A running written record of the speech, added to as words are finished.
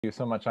you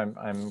so much.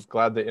 I'm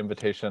glad the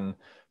invitation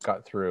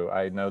got through.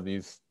 I know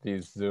these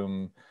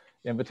Zoom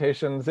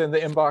invitations in the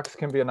inbox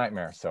can be a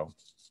nightmare, so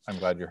I'm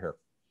glad you're here.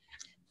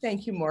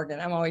 Thank you, Morgan.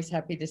 I'm always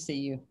happy to see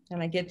you.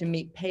 And I get to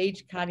meet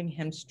Paige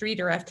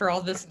Cottingham-Streater after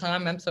all this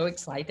time. I'm so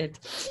excited.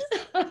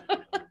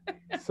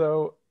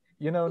 So,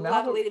 you know,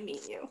 lovely to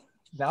meet you.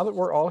 Now that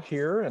we're all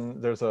here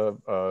and there's a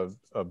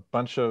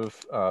bunch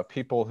of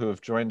people who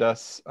have joined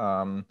us,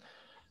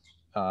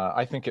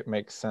 I think it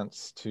makes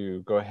sense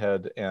to go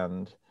ahead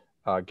and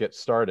get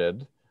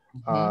started.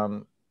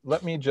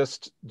 Let me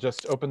just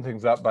open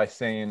things up by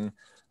saying,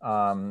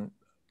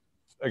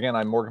 again,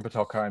 I'm Morgan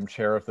Patelka. I'm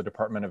chair of the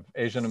Department of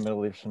Asian and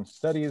Middle Eastern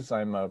Studies.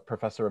 I'm a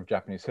professor of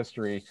Japanese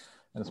history,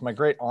 and it's my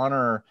great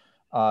honor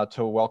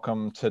to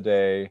welcome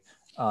today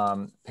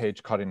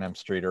Paige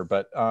Cottingham-Streater.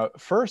 But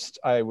first,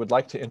 I would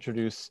like to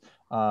introduce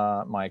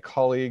my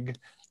colleague,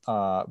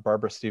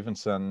 Barbara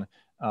Stevenson,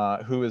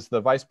 who is the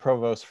Vice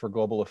Provost for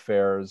Global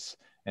Affairs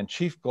and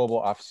Chief Global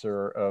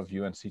Officer of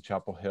UNC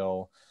Chapel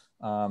Hill,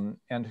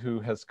 and who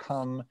has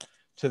come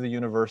to the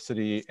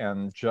university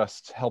and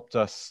just helped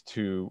us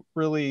to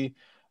really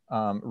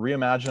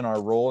reimagine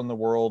our role in the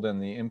world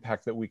and the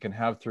impact that we can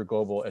have through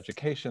global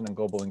education and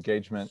global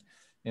engagement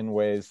in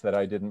ways that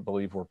I didn't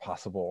believe were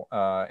possible.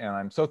 And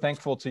I'm so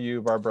thankful to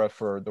you, Barbara,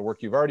 for the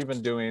work you've already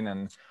been doing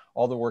and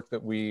all the work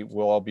that we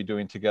will all be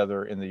doing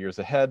together in the years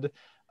ahead.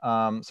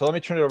 So let me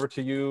turn it over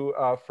to you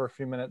for a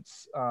few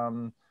minutes.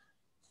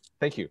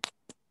 Thank you.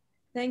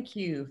 Thank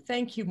you.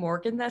 Thank you,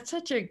 Morgan. That's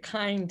such a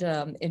kind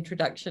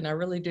introduction. I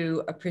really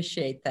do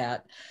appreciate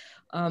that.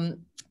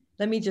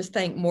 Let me just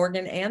thank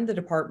Morgan and the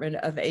Department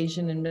of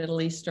Asian and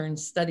Middle Eastern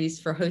Studies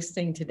for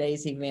hosting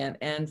today's event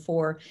and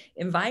for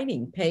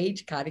inviting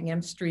Paige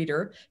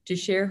Cottingham-Streater to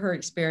share her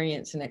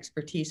experience and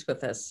expertise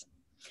with us.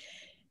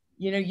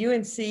 You know,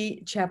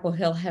 UNC Chapel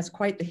Hill has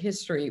quite the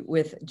history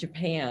with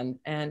Japan,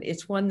 and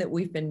it's one that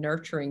we've been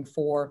nurturing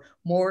for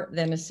more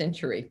than a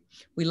century.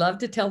 We love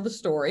to tell the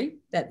story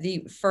that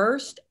the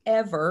first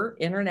ever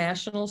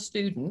international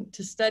student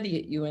to study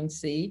at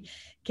UNC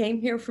came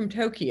here from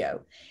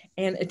Tokyo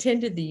and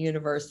attended the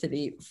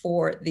university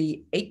for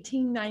the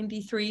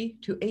 1893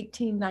 to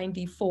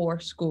 1894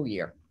 school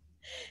year.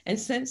 And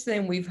since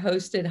then, we've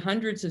hosted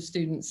hundreds of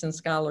students and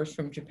scholars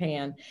from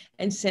Japan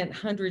and sent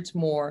hundreds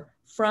more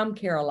from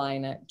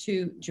Carolina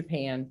to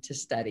Japan to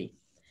study.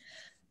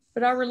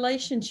 But our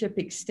relationship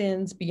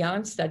extends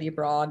beyond study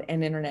abroad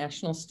and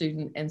international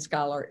student and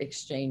scholar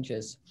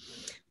exchanges.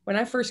 When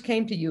I first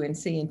came to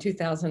UNC in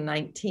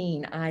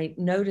 2019, I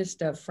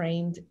noticed a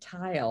framed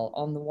tile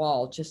on the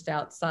wall just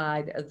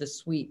outside of the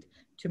suite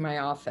to my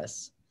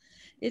office.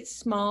 It's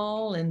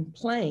small and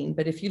plain,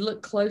 but if you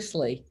look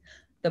closely,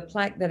 the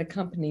plaque that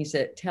accompanies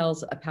it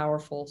tells a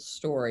powerful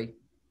story.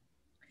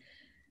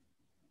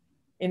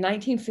 In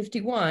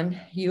 1951,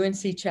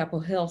 UNC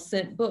Chapel Hill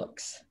sent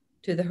books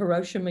to the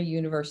Hiroshima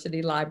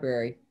University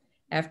Library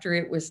after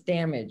it was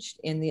damaged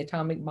in the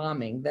atomic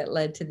bombing that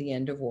led to the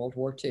end of World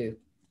War II.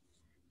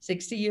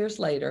 60 years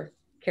later,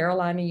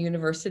 Carolina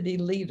University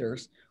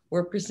leaders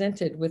were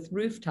presented with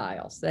roof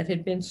tiles that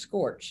had been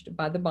scorched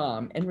by the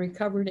bomb and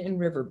recovered in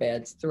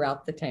riverbeds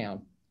throughout the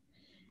town.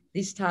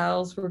 These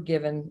tiles were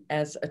given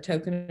as a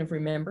token of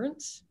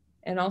remembrance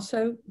and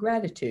also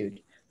gratitude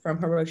from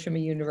Hiroshima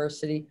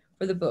University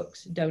for the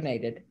books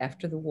donated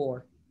after the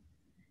war.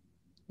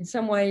 In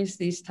some ways,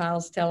 these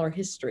tiles tell our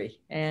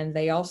history, and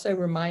they also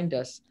remind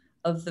us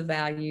of the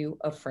value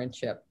of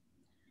friendship,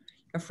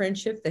 a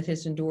friendship that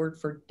has endured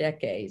for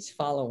decades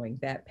following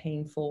that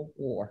painful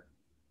war.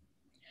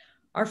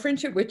 Our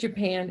friendship with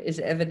Japan is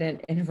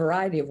evident in a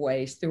variety of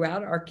ways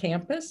throughout our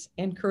campus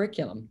and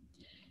curriculum.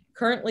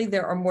 Currently,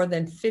 there are more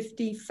than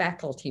 50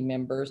 faculty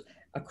members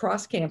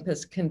across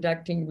campus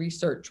conducting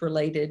research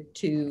related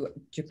to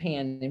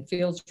Japan in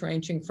fields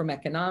ranging from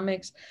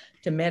economics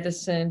to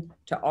medicine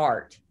to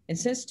art. And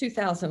since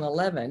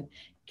 2011,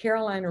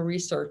 Carolina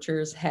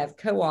researchers have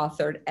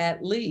co-authored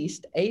at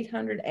least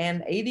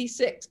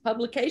 886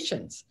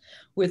 publications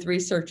with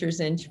researchers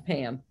in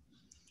Japan.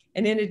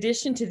 And in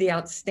addition to the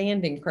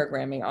outstanding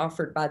programming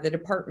offered by the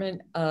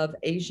Department of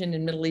Asian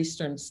and Middle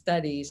Eastern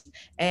Studies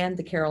and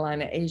the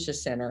Carolina Asia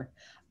Center,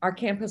 our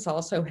campus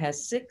also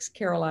has 6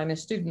 Carolina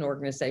student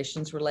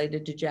organizations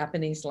related to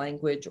Japanese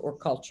language or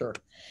culture.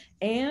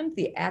 And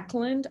the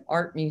Ackland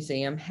Art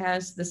Museum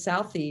has the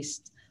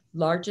Southeast's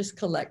largest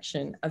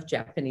collection of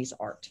Japanese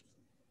art.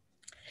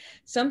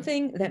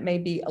 Something that may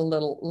be a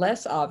little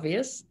less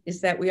obvious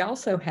is that we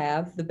also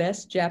have the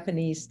best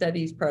Japanese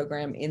studies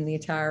program in the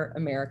entire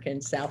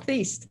American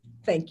Southeast.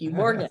 Thank you,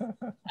 Morgan.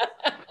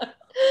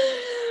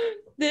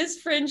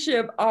 This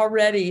friendship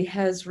already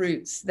has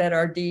roots that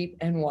are deep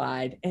and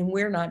wide, and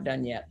we're not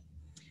done yet.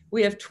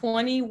 We have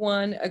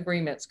 21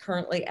 agreements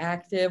currently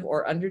active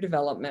or under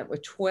development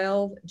with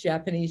 12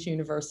 Japanese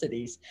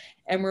universities,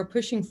 and we're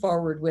pushing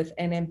forward with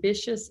an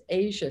ambitious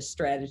Asia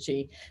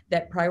strategy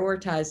that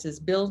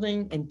prioritizes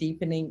building and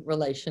deepening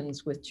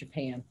relations with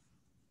Japan.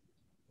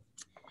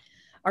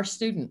 Our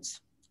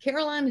students.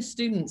 Carolina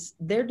students,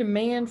 their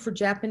demand for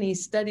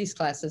Japanese studies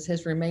classes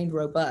has remained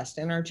robust,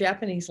 and our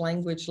Japanese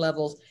language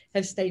levels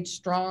have stayed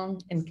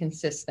strong and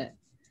consistent.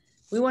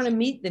 We want to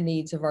meet the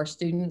needs of our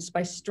students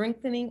by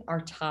strengthening our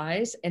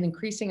ties and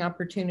increasing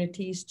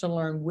opportunities to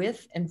learn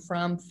with and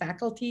from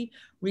faculty,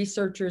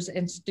 researchers,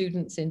 and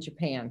students in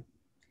Japan.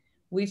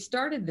 We've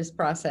started this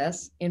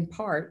process in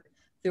part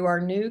through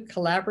our new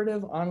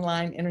Collaborative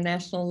Online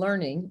International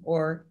Learning,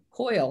 or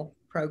COIL,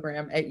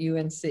 program at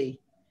UNC.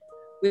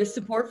 With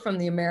support from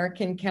the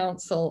American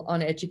Council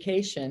on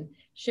Education,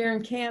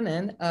 Sharon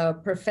Cannon, a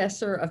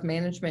professor of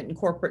management and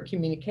corporate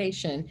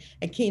communication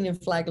at Keenan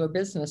Flagler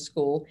Business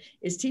School,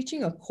 is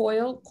teaching a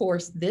COIL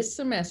course this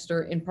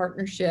semester in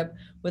partnership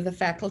with a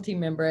faculty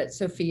member at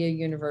Sophia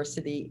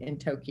University in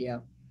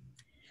Tokyo.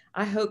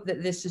 I hope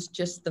that this is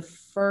just the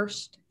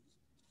first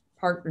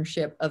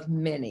partnership of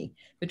many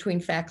between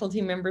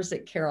faculty members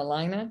at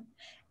Carolina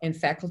and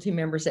faculty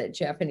members at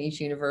Japanese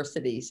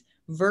universities,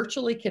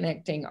 virtually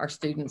connecting our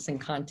students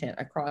and content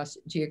across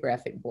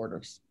geographic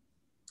borders.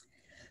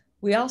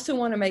 We also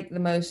want to make the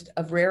most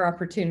of rare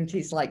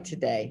opportunities like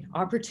today,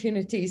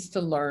 opportunities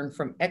to learn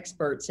from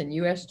experts in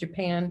U.S.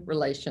 Japan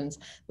relations,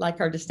 like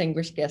our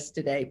distinguished guest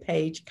today,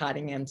 Paige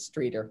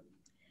Cottingham-Streater.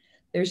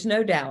 There's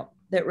no doubt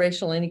that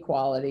racial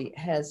inequality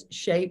has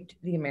shaped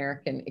the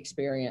American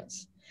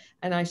experience.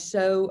 And I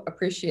so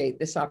appreciate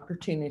this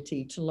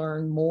opportunity to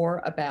learn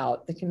more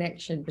about the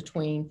connection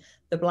between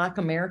the Black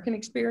American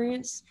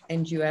experience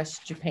and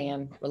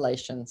U.S.-Japan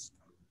relations.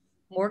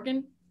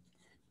 Morgan,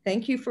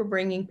 thank you for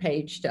bringing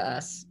Paige to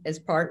us as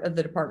part of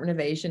the Department of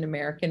Asian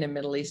American and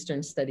Middle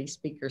Eastern Studies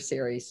Speaker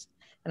Series.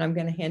 And I'm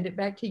going to hand it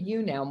back to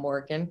you now,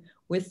 Morgan,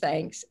 with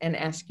thanks, and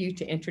ask you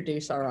to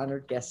introduce our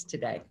honored guest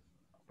today.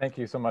 Thank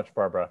you so much,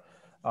 Barbara.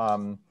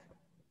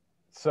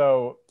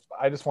 So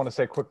I just want to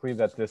say quickly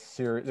that this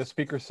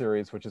speaker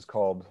series, which is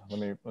called,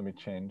 let me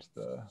change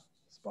the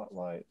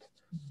spotlight.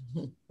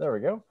 There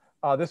we go.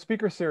 This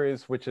speaker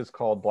series, which is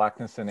called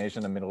Blackness in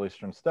Asian and Middle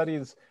Eastern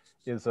Studies,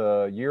 is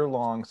a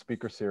year-long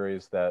speaker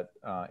series that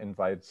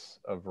invites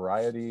a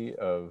variety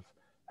of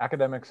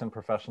academics and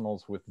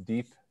professionals with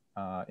deep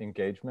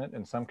engagement,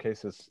 in some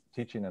cases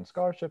teaching and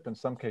scholarship, in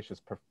some cases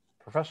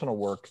professional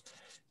work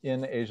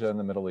in Asia and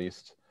the Middle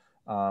East,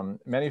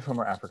 many of whom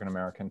are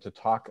African-American, to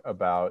talk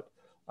about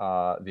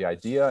the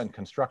idea and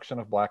construction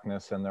of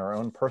Blackness and their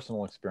own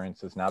personal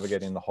experiences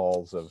navigating the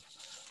halls of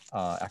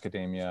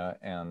academia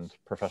and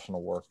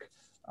professional work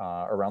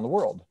around the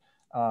world.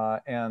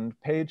 And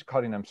Paige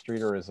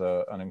Cottingham-Streater is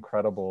an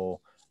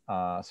incredible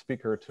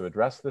speaker to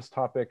address this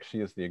topic. She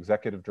is the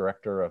executive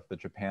director of the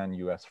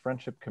Japan-U.S.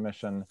 Friendship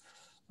Commission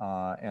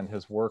and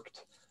has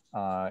worked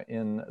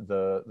in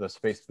the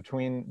space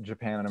between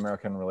Japan and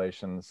American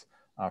relations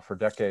for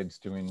decades,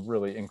 doing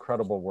really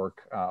incredible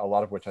work, a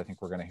lot of which I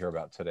think we're going to hear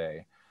about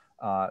today.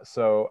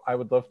 So I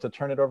would love to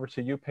turn it over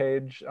to you,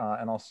 Paige,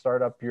 and I'll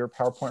start up your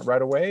PowerPoint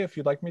right away if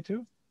you'd like me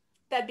to.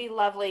 That'd be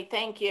lovely.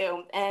 Thank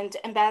you. And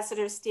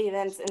Ambassador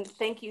Stevens, and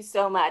thank you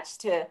so much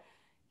to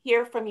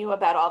hear from you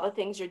about all the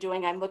things you're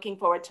doing. I'm looking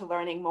forward to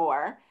learning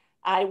more.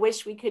 I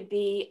wish we could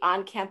be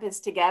on campus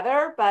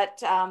together, but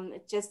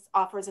it just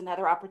offers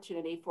another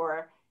opportunity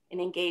for an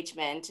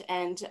engagement.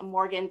 And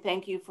Morgan,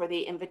 thank you for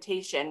the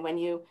invitation. When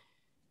you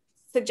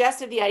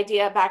suggested the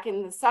idea back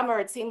in the summer,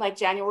 it seemed like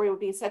January would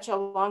be such a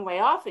long way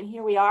off, and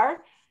here we are.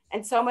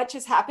 And so much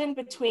has happened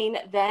between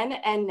then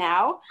and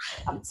now.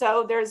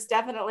 So there's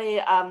definitely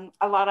a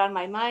lot on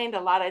my mind, a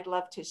lot I'd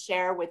love to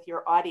share with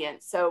your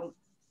audience. So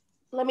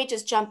let me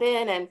just jump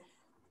in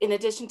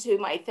addition to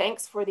my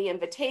thanks for the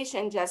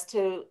invitation, just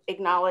to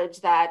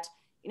acknowledge that,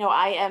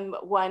 I am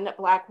one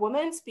Black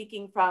woman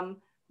speaking from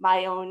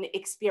my own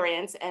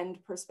experience and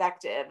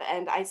perspective.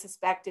 And I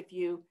suspect if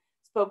you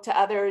spoke to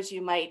others,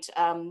 you might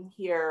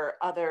hear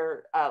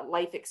other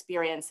life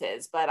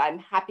experiences, but I'm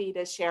happy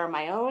to share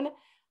my own.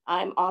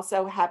 I'm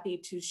also happy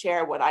to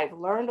share what I've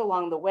learned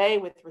along the way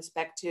with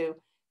respect to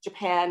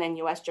Japan and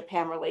U.S.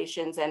 Japan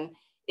relations. And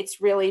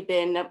it's really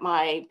been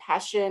my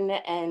passion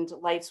and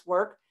life's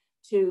work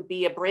to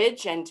be a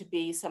bridge and to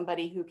be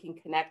somebody who can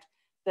connect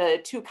the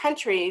two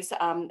countries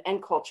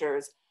and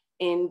cultures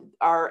in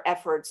our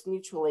efforts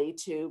mutually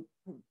to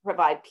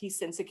provide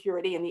peace and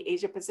security in the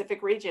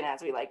Asia-Pacific region,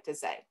 as we like to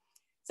say.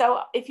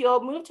 So if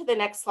you'll move to the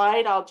next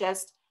slide, I'll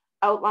just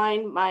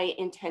outline my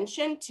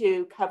intention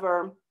to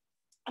cover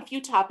a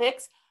few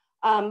topics.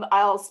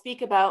 I'll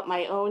speak about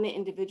my own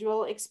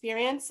individual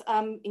experience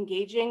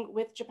engaging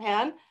with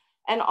Japan,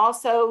 and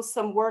also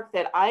some work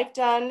that I've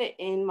done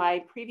in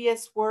my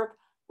previous work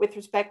with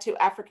respect to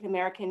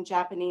African-American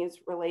Japanese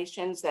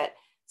relations that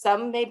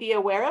some may be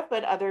aware of,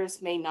 but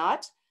others may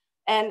not.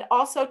 And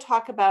also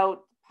talk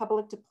about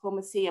public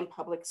diplomacy and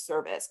public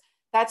service.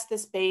 That's the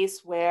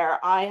space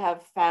where I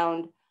have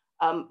found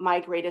my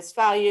greatest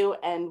value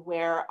and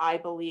where I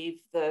believe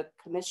the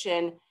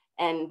Commission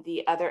and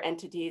the other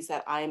entities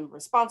that I'm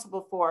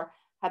responsible for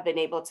have been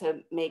able to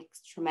make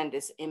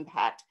tremendous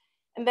impact.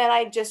 And then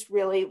I just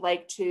really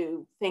like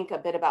to think a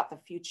bit about the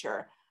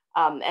future.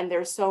 And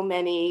there's so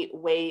many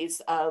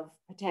ways of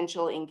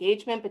potential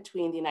engagement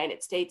between the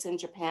United States and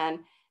Japan.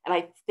 And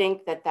I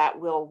think that that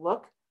will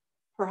look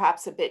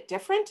perhaps a bit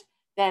different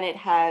than it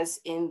has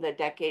in the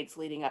decades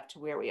leading up to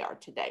where we are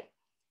today.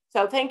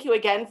 So thank you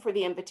again for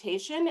the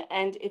invitation.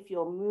 And if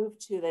you'll move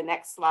to the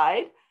next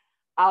slide,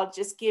 I'll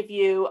just give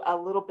you a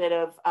little bit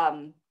of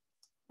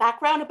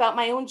background about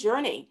my own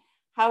journey.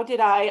 How did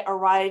I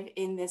arrive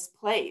in this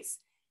place?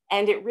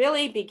 And it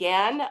really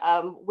began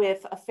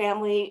with a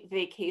family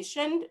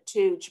vacation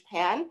to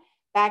Japan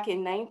back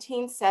in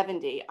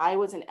 1970. I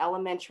was an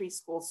elementary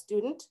school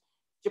student.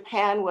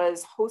 Japan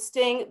was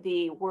hosting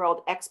the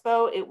World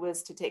Expo. It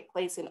was to take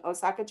place in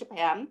Osaka,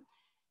 Japan.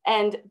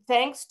 And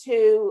thanks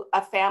to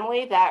a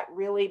family that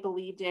really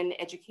believed in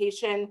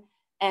education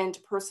and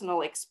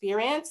personal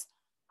experience,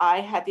 I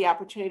had the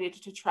opportunity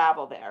to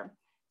travel there.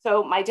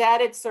 So my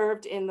dad had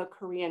served in the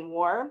Korean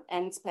War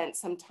and spent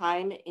some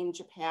time in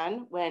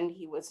Japan when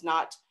he was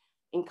not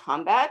in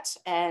combat.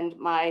 And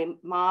my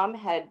mom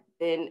had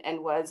been and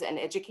was an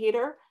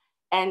educator.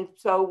 And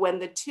so when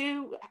the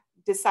two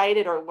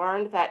decided or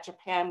learned that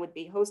Japan would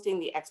be hosting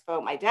the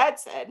expo, my dad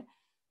said,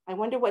 I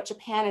wonder what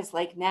Japan is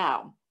like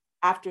now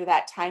after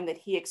that time that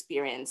he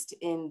experienced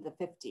in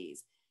the 50s.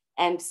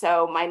 And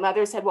so my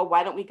mother said, well,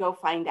 why don't we go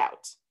find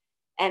out?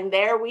 And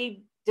there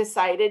we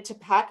decided to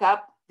pack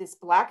up this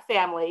Black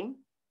family,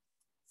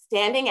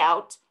 standing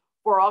out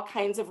for all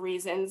kinds of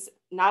reasons.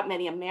 Not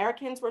many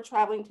Americans were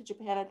traveling to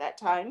Japan at that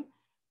time,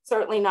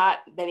 certainly not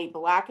many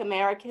Black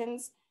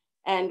Americans.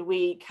 And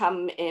we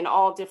come in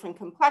all different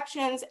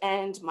complexions.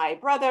 And my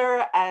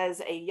brother,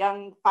 as a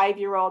young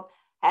 5-year-old,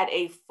 had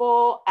a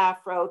full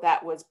afro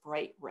that was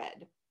bright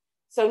red.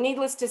 So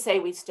needless to say,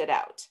 we stood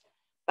out.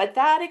 But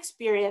that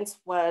experience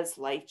was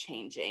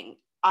life-changing.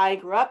 I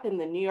grew up in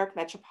the New York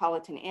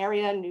metropolitan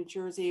area. New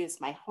Jersey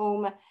is my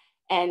home,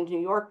 and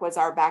New York was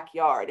our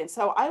backyard. And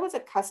so I was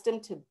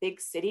accustomed to big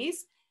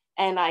cities,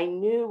 and I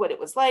knew what it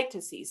was like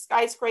to see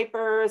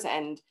skyscrapers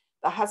and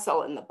the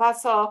hustle and the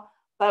bustle.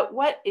 But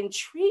what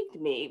intrigued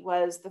me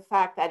was the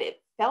fact that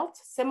it felt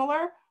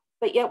similar,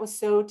 but yet was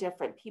so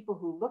different. People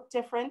who looked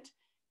different,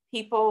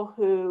 people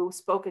who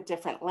spoke a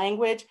different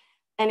language,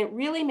 and it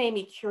really made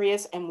me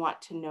curious and want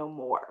to know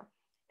more.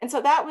 And so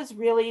that was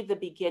really the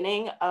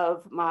beginning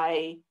of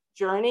my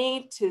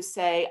journey to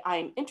say,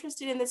 I'm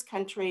interested in this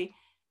country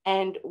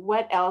and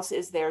what else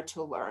is there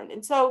to learn.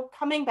 And so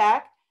coming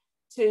back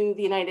to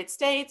the United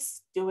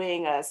States,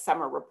 doing a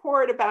summer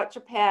report about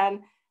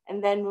Japan,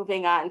 and then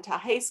moving on to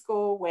high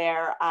school,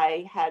 where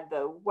I had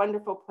the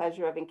wonderful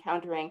pleasure of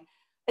encountering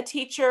a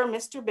teacher,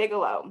 Mr.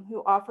 Bigelow,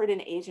 who offered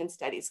an Asian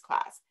studies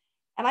class.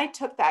 And I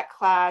took that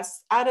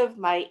class out of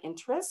my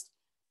interest,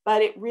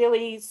 but it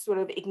really sort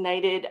of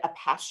ignited a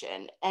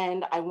passion.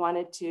 And I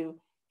wanted to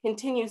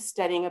continue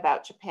studying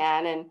about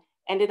Japan and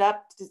ended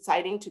up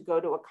deciding to go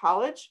to a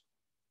college,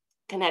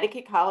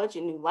 Connecticut College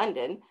in New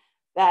London,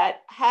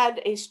 that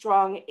had a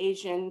strong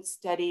Asian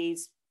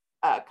studies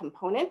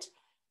component,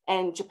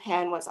 and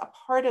Japan was a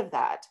part of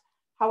that.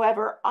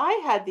 However,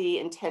 I had the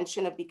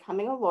intention of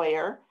becoming a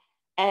lawyer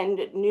and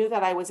knew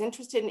that I was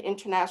interested in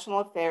international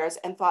affairs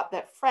and thought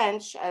that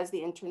French as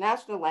the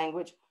international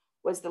language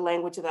was the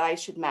language that I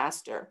should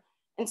master.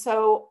 And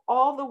so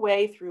all the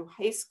way through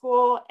high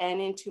school and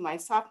into my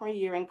sophomore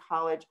year in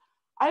college,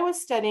 I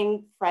was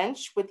studying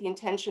French with the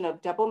intention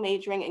of double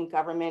majoring in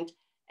government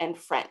and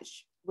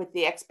French, with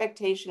the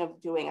expectation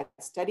of doing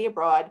a study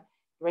abroad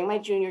during my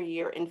junior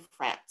year in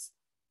France.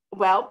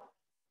 Well,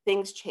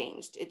 things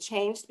changed. It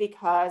changed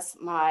because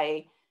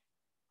my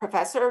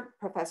professor,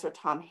 Professor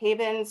Tom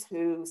Havens,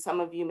 who some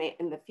of you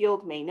in the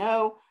field may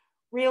know,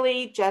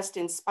 really just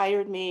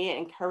inspired me,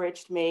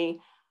 encouraged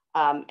me,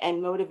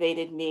 and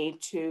motivated me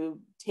to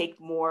take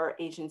more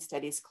Asian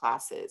studies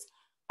classes.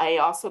 I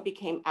also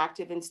became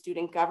active in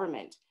student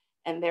government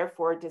and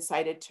therefore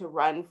decided to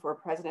run for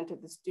president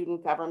of the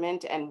student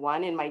government and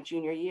won in my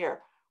junior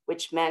year,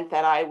 which meant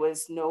that I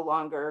was no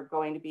longer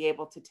going to be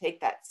able to take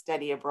that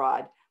study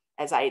abroad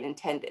as I had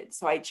intended.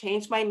 So I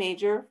changed my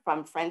major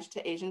from French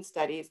to Asian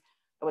studies.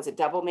 I was a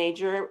double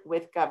major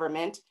with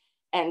government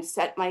and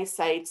set my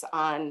sights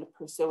on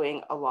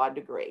pursuing a law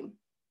degree.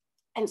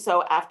 And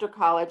so after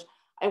college,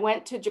 I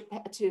went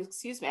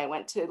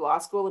to law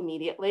school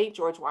immediately,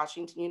 George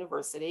Washington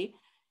University,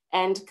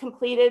 and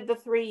completed the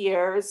 3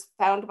 years,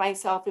 found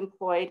myself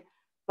employed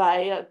by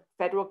a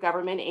federal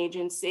government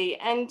agency.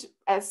 And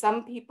as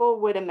some people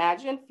would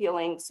imagine,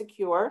 feeling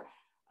secure,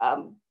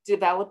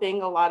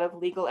 developing a lot of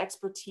legal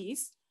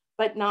expertise,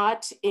 but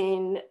not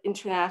in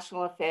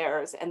international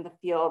affairs and the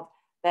field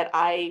that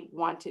I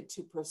wanted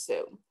to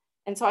pursue.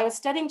 And so I was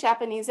studying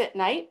Japanese at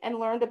night and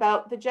learned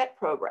about the JET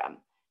program.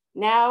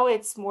 Now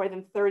it's more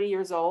than 30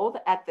 years old.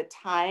 At the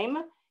time,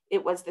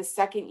 it was the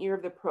second year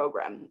of the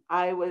program.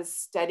 I was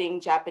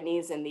studying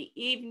Japanese in the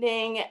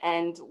evening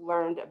and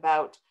learned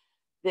about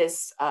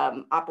this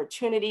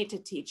opportunity to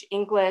teach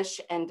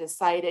English and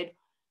decided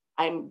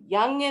I'm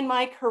young in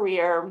my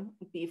career.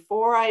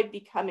 Before I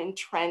become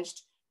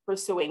entrenched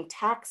pursuing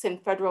tax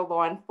and federal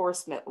law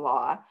enforcement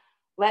law,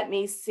 let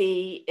me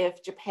see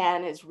if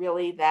Japan is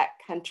really that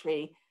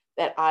country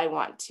that I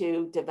want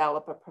to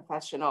develop a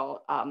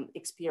professional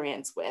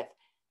experience with.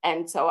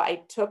 And so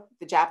I took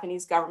the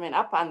Japanese government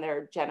up on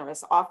their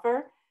generous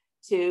offer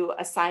to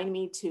assign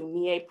me to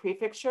Mie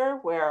Prefecture,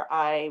 where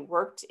I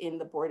worked in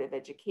the Board of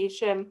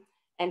Education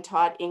and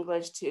taught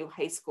English to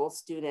high school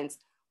students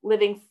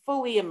living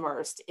fully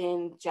immersed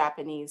in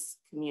Japanese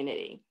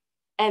community.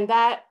 And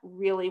that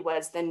really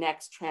was the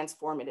next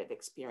transformative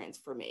experience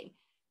for me,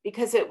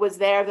 because it was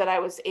there that I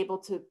was able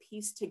to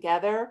piece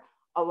together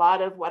a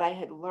lot of what I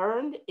had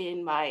learned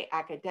in my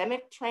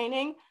academic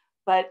training,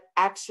 but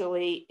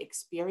actually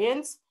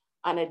experience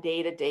on a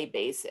day-to-day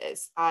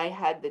basis. I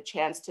had the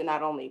chance to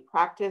not only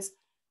practice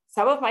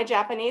some of my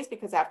Japanese,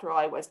 because after all,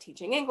 I was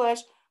teaching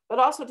English, but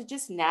also to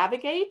just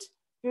navigate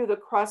through the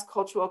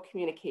cross-cultural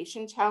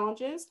communication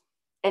challenges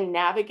and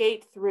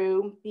navigate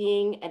through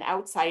being an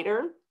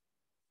outsider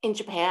in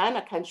Japan,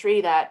 a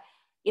country that,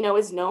 you know,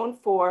 is known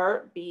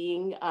for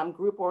being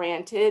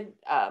group-oriented,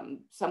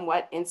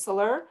 somewhat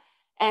insular.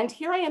 And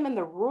here I am in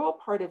the rural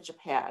part of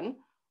Japan,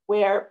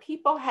 where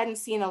people hadn't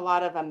seen a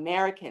lot of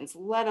Americans,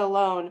 let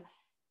alone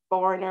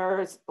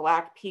foreigners,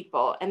 Black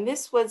people. And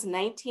this was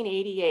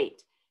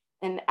 1988.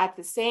 And at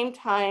the same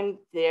time,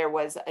 there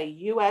was a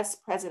U.S.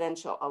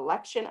 presidential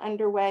election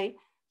underway.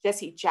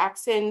 Jesse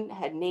Jackson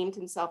had named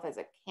himself as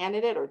a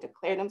candidate or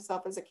declared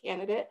himself as a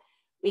candidate.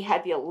 We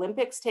had the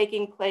Olympics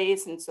taking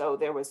place. And so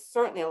there was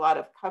certainly a lot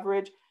of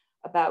coverage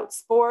about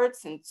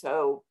sports. And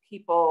so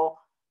people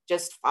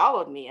just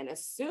followed me and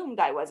assumed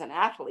I was an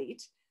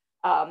athlete.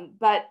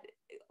 But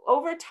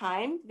over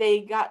time, they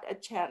got a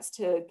chance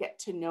to get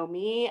to know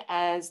me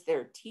as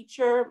their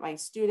teacher, my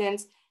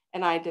students,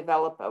 and I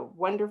developed a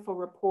wonderful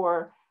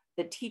rapport.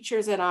 The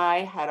teachers and I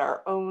had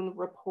our own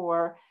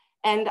rapport.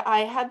 And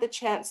I had the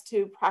chance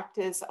to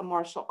practice a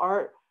martial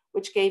art,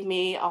 which gave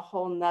me a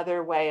whole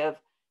nother way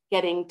of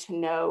getting to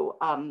know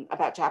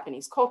about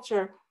Japanese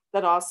culture,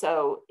 but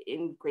also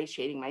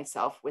ingratiating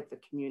myself with the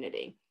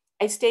community.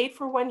 I stayed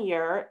for 1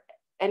 year.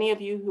 Any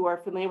of you who are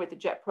familiar with the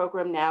JET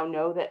program now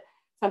know that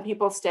some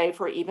people stay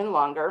for even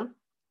longer.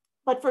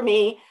 But for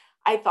me,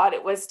 I thought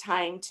it was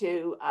time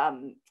to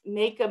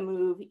make a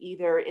move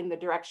either in the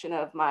direction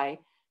of my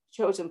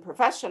chosen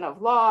profession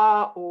of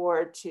law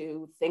or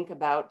to think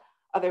about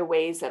other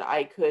ways that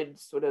I could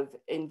sort of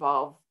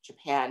involve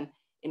Japan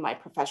in my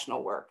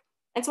professional work.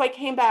 And so I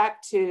came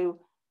back to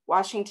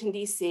Washington,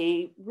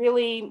 D.C.,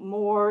 really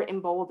more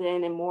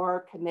emboldened and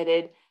more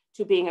committed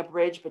to being a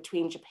bridge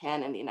between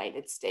Japan and the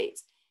United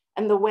States.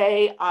 And the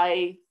way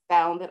I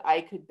found that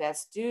I could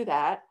best do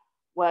that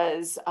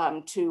was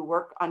to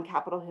work on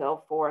Capitol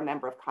Hill for a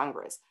member of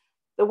Congress.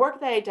 The work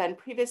that I had done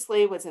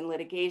previously was in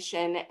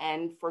litigation,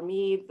 and for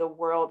me, the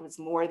world was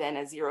more than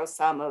a zero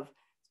sum of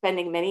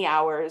spending many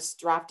hours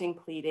drafting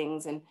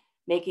pleadings and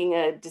making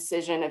a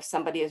decision if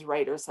somebody is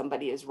right or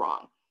somebody is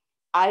wrong.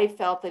 I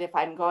felt that if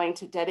I'm going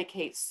to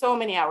dedicate so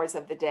many hours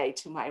of the day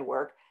to my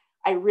work,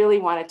 I really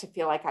wanted to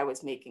feel like I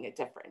was making a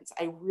difference.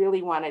 I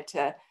really wanted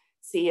to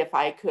see if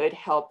I could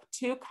help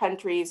two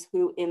countries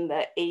who in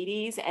the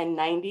 80s and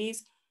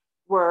 90s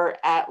were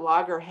at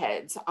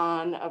loggerheads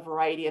on a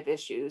variety of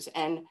issues,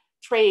 and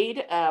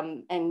trade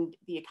and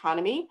the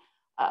economy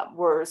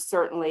were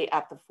certainly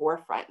at the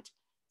forefront.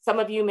 Some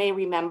of you may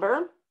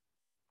remember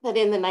that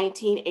in the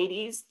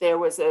 1980s, there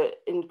was an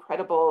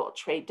incredible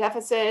trade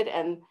deficit,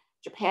 and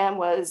Japan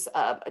was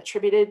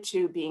attributed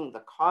to being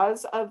the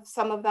cause of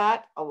some of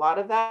that, a lot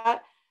of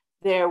that.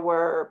 There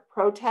were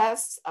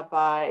protests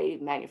by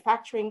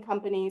manufacturing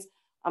companies,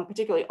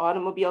 particularly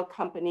automobile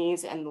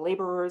companies and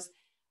laborers.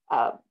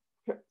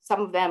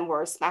 Some of them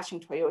were smashing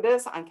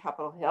Toyotas on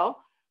Capitol Hill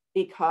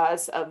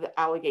because of the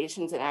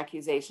allegations and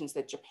accusations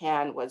that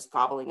Japan was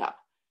gobbling up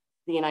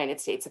the United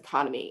States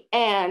economy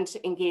and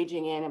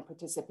engaging in and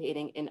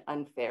participating in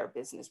unfair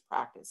business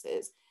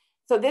practices.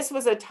 So this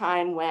was a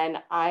time when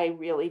I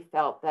really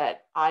felt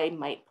that I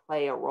might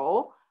play a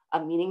role,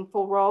 a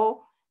meaningful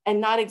role, and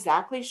not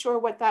exactly sure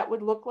what that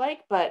would look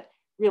like, but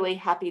really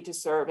happy to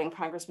serve. And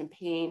Congressman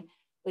Payne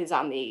was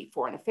on the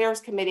Foreign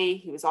Affairs Committee.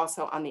 He was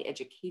also on the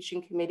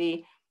Education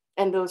Committee.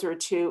 And those are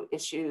two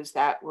issues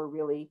that were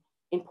really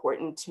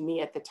important to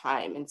me at the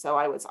time. And so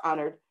I was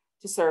honored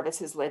to serve as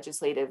his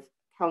legislative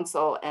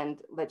counsel and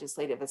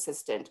legislative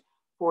assistant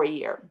for a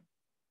year.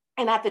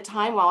 And at the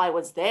time while I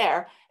was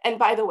there, and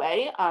by the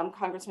way,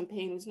 Congressman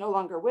Payne, who's no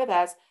longer with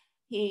us,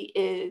 he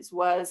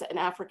was an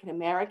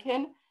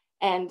African-American.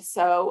 And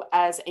so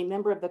as a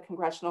member of the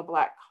Congressional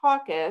Black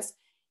Caucus,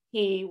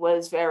 he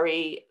was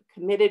very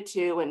committed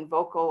to and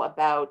vocal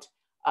about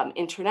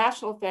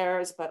international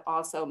affairs, but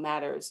also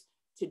matters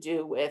to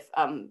do with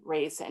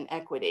race and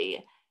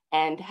equity,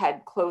 and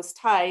had close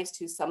ties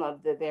to some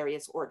of the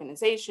various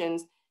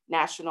organizations,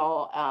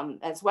 national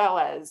as well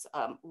as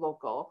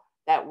local,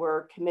 that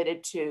were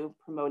committed to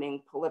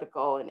promoting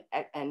political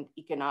and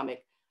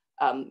economic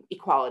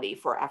equality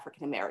for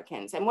African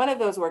Americans. And one of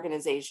those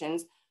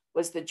organizations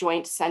was the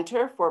Joint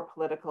Center for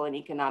Political and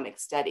Economic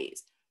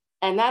Studies.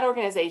 And that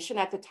organization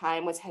at the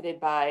time was headed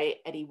by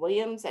Eddie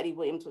Williams. Eddie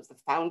Williams was the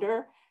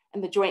founder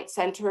And the Joint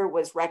Center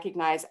was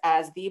recognized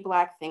as the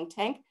Black think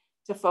tank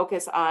to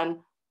focus on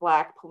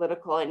Black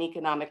political and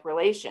economic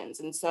relations.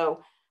 And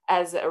so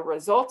as a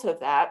result of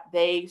that,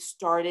 they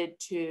started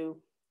to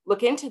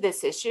look into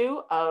this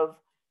issue of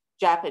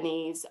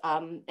Japanese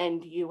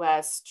and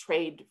U.S.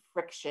 trade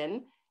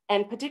friction,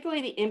 and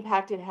particularly the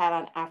impact it had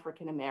on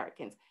African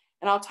Americans.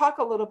 And I'll talk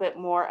a little bit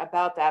more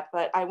about that,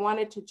 but I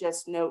wanted to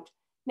just note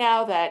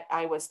now that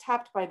I was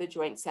tapped by the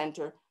Joint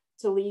Center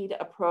to lead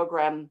a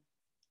program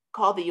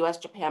called the U.S.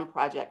 Japan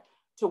Project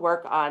to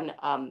work on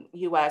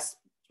U.S.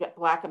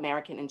 Black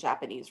American and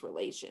Japanese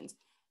relations.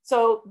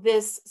 So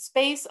this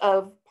space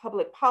of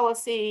public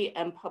policy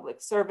and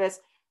public service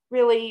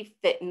really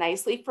fit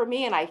nicely for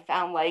me. And I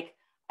found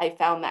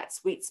that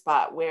sweet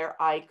spot where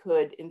I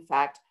could, in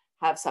fact,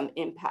 have some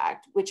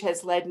impact, which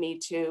has led me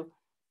to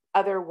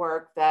other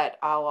work that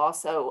I'll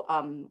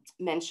also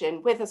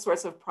mention with a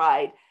source of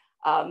pride.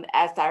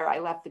 After I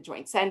left the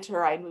Joint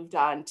Center, I moved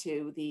on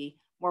to the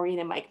Maureen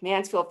and Mike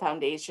Mansfield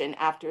Foundation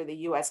after the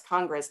U.S.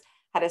 Congress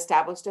had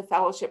established a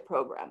fellowship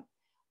program.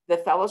 The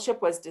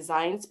fellowship was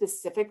designed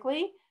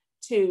specifically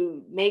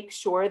to make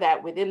sure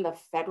that within the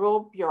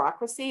federal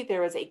bureaucracy,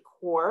 there is a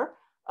core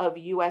of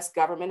U.S.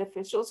 government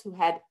officials who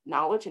had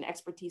knowledge and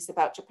expertise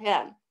about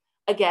Japan.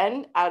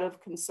 Again, out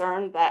of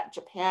concern that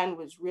Japan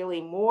was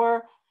really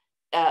more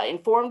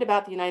informed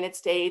about the United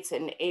States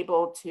and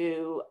able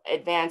to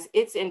advance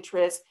its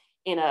interests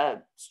in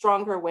a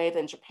stronger way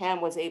than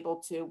Japan was able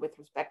to with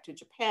respect to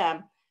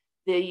Japan,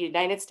 the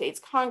United States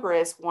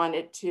Congress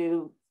wanted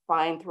to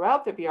find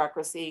throughout the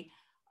bureaucracy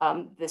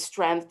the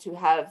strength to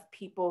have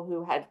people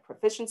who had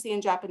proficiency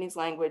in Japanese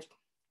language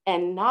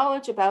and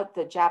knowledge about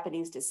the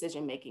Japanese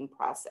decision-making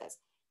process.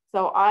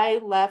 So I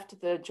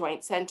left the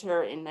Joint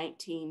Center in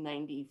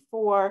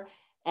 1994,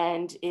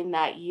 and in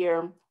that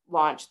year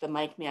launched the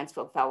Mike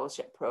Mansfield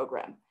Fellowship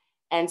Program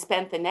and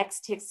spent the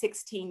next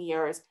 16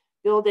 years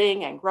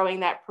building and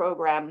growing that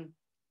program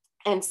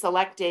and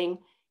selecting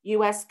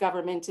US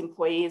government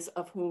employees,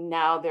 of whom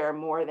now there are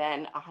more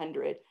than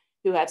 100,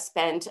 who have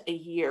spent a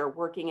year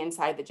working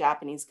inside the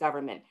Japanese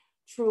government,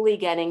 truly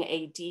getting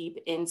a deep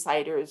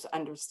insider's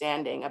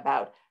understanding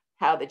about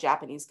how the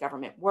Japanese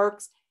government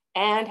works,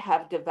 and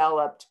have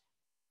developed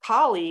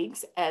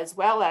colleagues as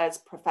well as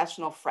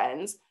professional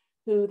friends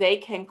who they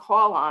can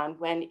call on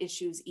when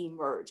issues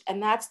emerge.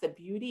 And that's the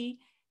beauty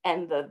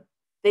and the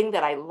thing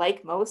that I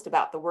like most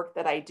about the work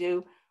that I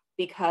do,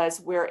 because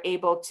we're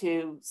able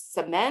to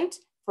cement,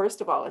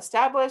 first of all,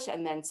 establish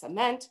and then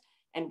cement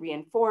and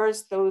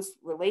reinforce those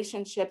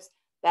relationships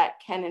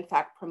that can in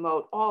fact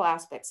promote all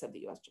aspects of the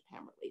U.S.-Japan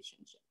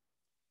relationship.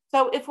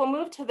 So if we'll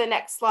move to the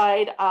next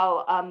slide,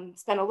 I'll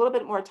spend a little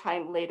bit more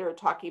time later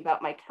talking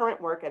about my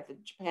current work at the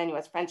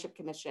Japan-U.S. Friendship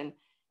Commission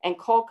and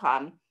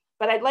COLCOM.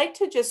 But I'd like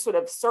to just sort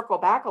of circle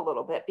back a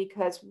little bit,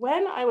 because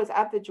when I was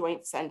at the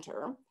Joint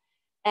Center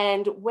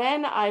and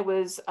when I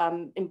was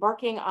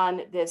embarking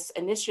on this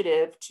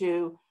initiative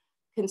to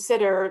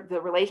consider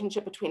the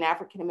relationship between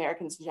African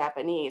Americans and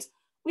Japanese,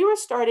 we were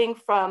starting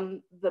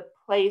from the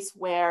place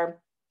where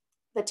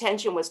the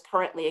tension was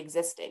currently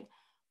existing.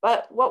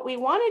 But what we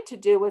wanted to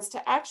do was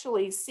to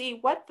actually see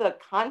what the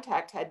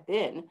contact had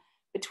been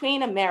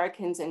between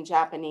Americans and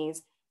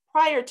Japanese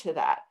prior to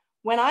that.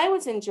 When I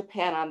was in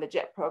Japan on the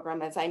JET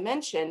program, as I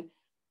mentioned,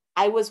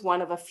 I was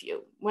one of a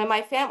few. When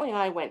my family and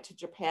I went to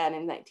Japan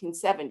in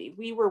 1970,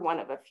 we were one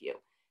of a few.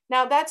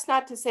 Now, that's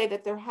not to say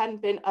that there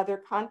hadn't been other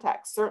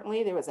contacts.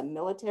 Certainly, there was a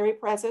military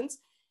presence,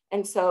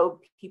 and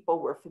so people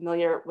were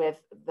familiar with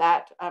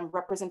that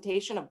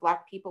representation of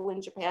Black people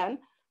in Japan.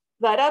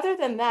 But other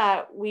than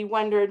that, we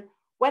wondered,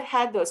 what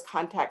had those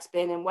contacts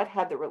been and what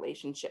had the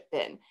relationship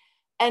been?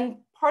 And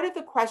part of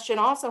the question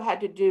also had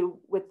to do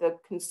with the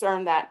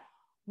concern that,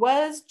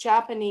 was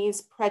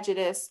Japanese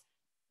prejudice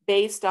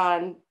based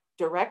on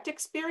direct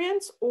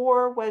experience,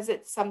 or was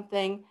it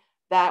something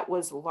that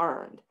was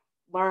learned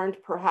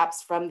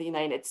perhaps from the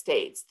United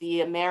States?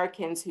 The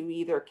Americans who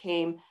either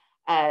came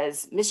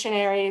as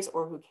missionaries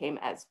or who came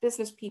as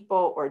business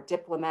people or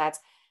diplomats,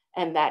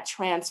 and that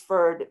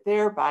transferred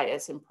their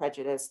bias and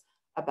prejudice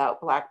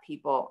about Black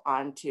people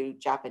onto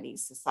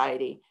Japanese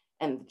society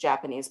and the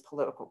Japanese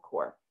political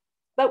core.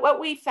 But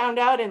what we found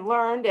out and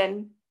learned,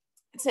 and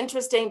it's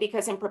interesting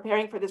because in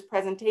preparing for this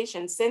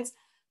presentation, since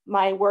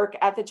my work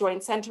at the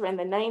Joint Center in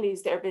the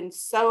 90s, there have been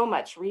so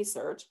much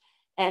research,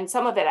 and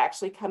some of it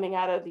actually coming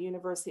out of the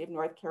University of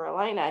North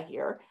Carolina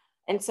here.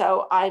 And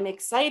so I'm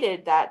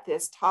excited that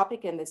this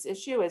topic and this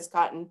issue has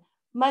gotten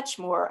much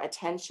more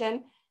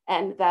attention,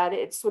 and that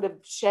it's sort of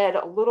shed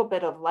a little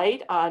bit of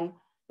light on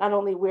not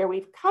only where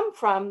we've come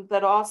from,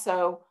 but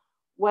also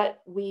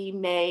what we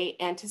may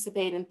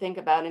anticipate and think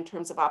about in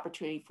terms of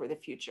opportunity for the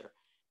future.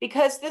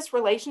 Because this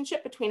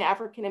relationship between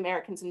African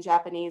Americans and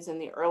Japanese in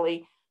the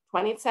early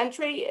 20th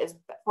century, as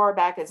far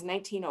back as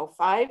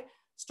 1905,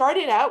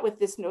 started out with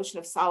this notion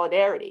of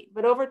solidarity.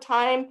 But over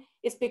time,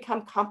 it's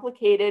become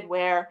complicated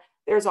where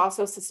there's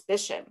also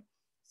suspicion.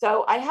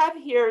 So I have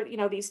here,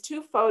 these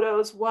two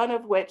photos, one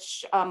of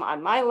which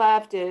on my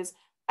left is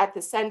at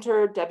the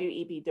center,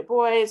 W.E.B. Du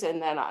Bois,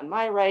 and then on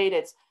my right,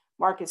 it's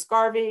Marcus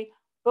Garvey,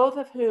 both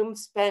of whom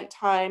spent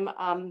time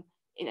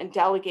in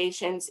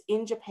delegations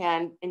in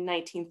Japan in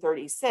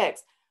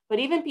 1936. But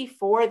even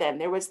before then,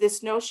 there was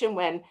this notion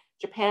when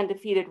Japan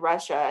defeated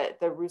Russia at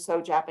the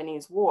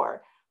Russo-Japanese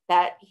War,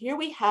 that here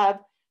we have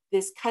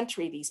this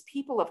country, these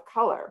people of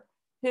color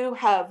who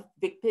have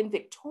been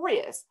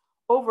victorious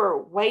over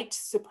white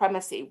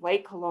supremacy,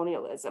 white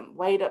colonialism,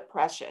 white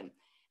oppression.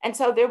 And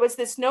so there was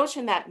this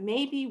notion that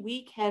maybe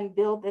we can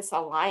build this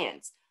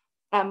alliance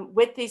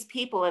with these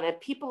people, and if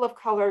people of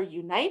color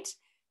unite,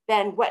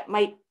 then what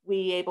might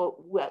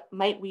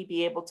we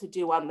be able to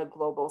do on the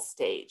global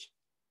stage?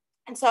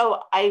 And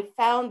so I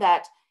found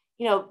that,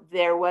 you know,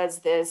 there was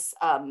this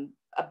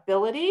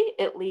ability,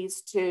 at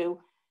least, to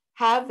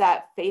have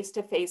that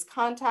face-to-face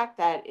contact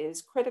that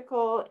is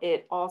critical.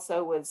 It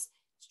also was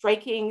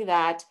striking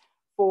that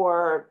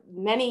for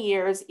many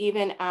years,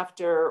 even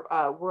after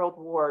World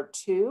War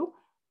II,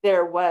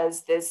 there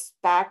was this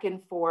back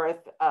and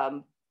forth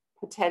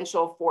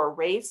potential for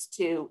race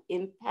to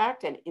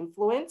impact and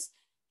influence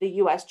the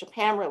U.S.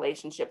 Japan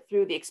relationship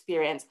through the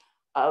experience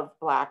of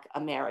Black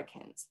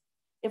Americans.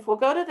 If we'll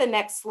go to the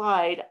next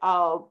slide,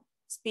 I'll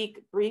speak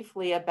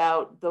briefly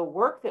about the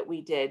work that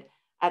we did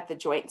at the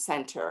Joint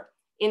Center.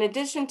 In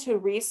addition to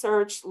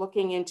research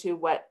looking into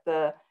what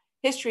the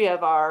history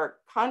of our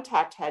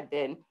contact had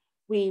been,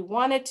 we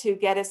wanted to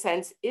get a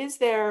sense, is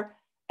there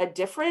a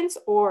difference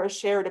or a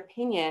shared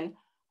opinion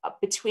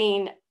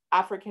between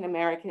African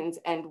Americans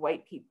and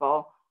white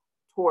people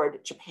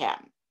toward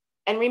Japan?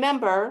 And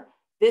remember,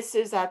 this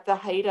is at the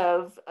height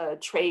of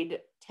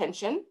trade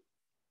tension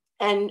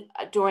and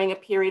during a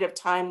period of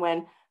time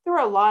when there were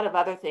a lot of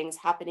other things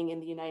happening in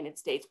the United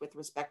States with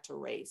respect to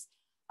race.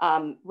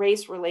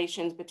 Race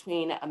relations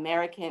between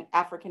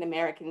African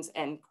Americans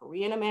and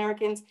Korean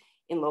Americans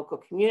in local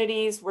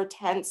communities were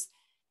tense.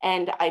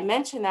 And I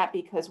mention that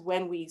because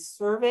when we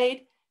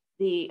surveyed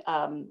the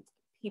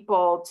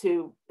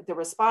the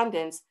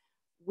respondents,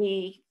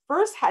 we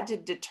first had to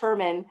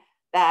determine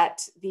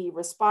that the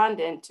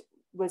respondent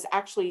was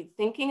actually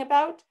thinking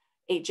about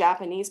a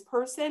Japanese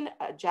person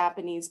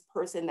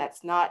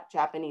that's not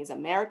Japanese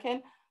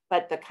American,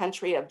 but the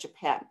country of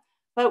Japan.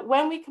 But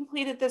when we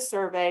completed the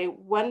survey,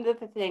 one of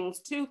the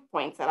 2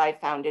 points that I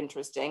found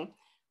interesting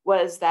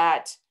was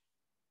that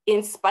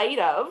in spite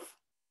of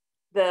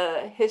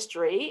the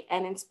history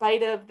and in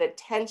spite of the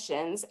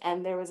tensions,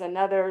 and there was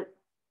another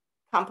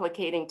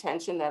complicating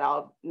tension that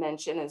I'll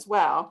mention as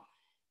well,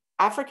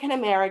 African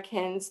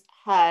Americans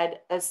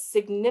had a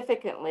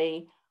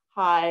significantly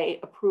high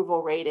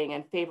approval rating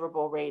and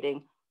favorable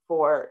rating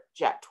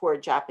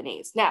toward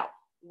Japanese. Now,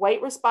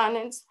 white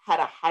respondents had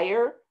a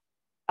higher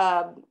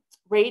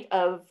rate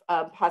of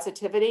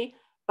positivity,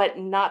 but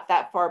not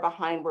that far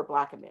behind were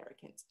Black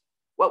Americans.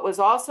 What was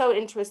also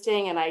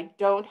interesting, and I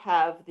don't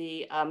have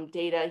the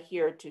data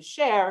here to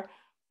share,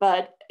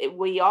 but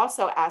we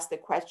also asked the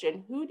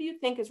question, who do you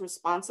think is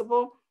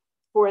responsible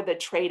for the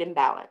trade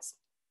imbalance?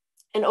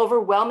 And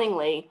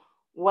overwhelmingly,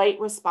 white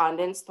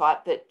respondents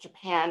thought that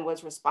Japan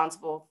was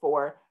responsible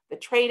for the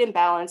trade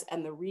imbalance,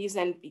 and the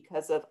reason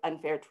because of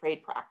unfair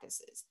trade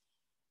practices.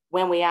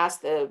 When we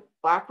asked the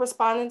Black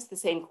respondents the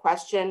same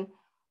question,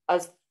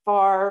 a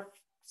far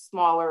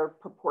smaller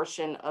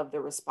proportion of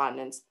the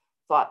respondents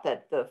thought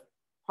that the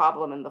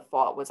problem and the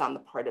fault was on the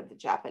part of the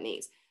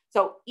Japanese.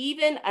 So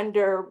even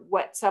under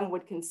what some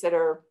would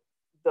consider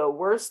the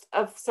worst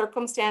of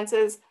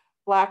circumstances,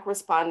 Black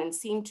respondents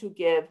seem to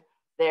give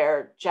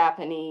their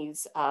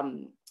Japanese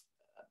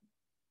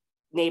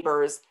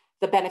neighbors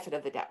the benefit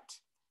of the doubt.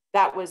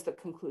 That was the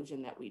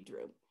conclusion that we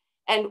drew.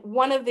 And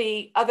one of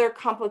the other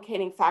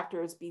complicating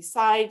factors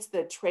besides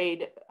the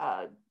trade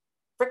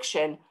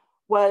friction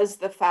was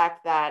the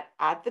fact that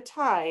at the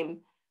time,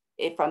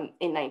 in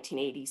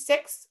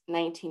 1986,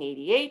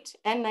 1988,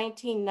 and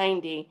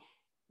 1990,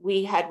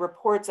 we had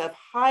reports of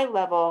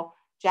high-level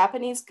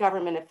Japanese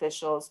government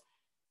officials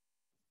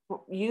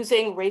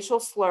using racial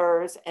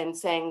slurs and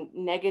saying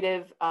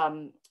negative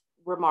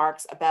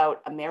remarks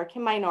about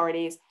American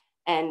minorities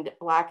and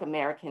Black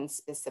Americans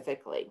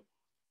specifically.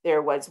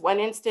 There was one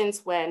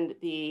instance when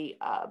the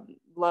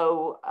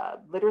low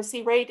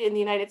literacy rate in the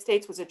United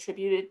States was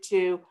attributed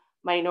to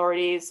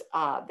minorities.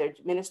 The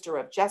Minister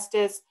of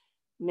Justice,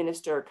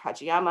 Minister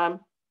Kajiyama,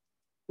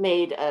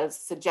 made a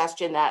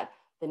suggestion that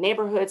the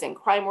neighborhoods and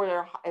crime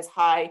were as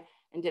high,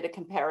 and did a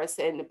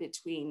comparison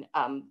between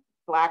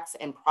Blacks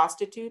and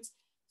prostitutes,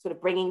 sort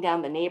of bringing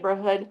down the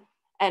neighborhood.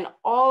 And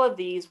all of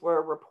these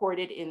were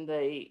reported in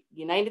the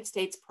United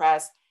States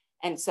press.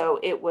 And so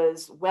it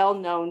was well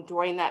known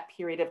during that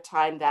period of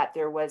time that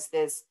there was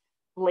this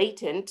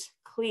blatant,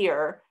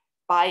 clear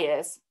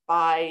bias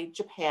by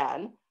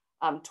Japan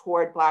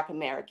toward Black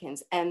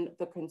Americans. And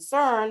the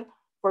concern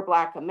for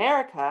Black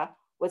America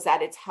was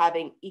that it's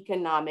having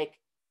economic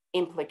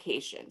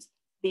implications,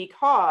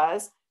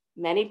 because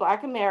many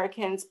Black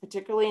Americans,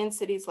 particularly in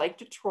cities like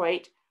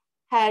Detroit,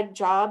 had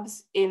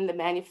jobs in the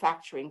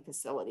manufacturing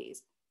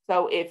facilities.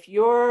 So if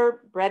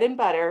your bread and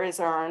butter is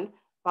earned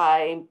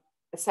by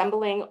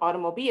assembling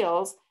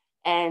automobiles,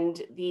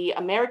 And the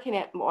American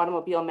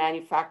automobile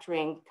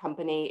manufacturing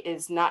company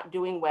is not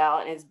doing well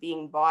and is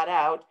being bought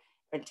out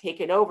and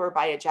taken over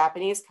by a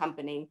Japanese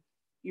company,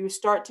 you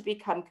start to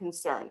become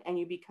concerned, and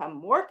you become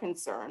more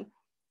concerned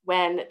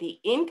when the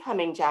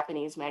incoming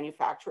Japanese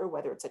manufacturer,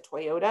 whether it's a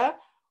Toyota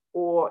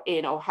or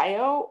in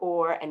Ohio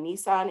or a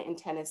Nissan in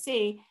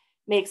Tennessee,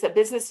 makes a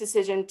business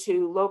decision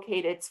to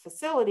locate its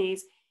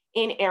facilities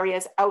in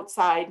areas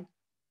outside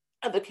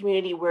of the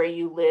community where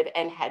you live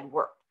and had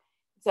worked.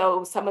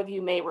 So some of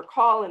you may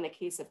recall in the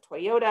case of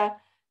Toyota,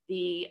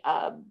 the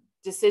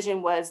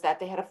decision was that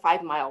they had a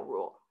 5-mile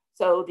rule.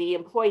 So the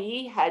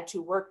employee had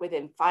to work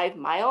within 5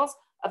 miles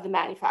of the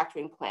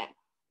manufacturing plant.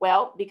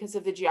 Well, because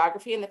of the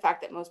geography and the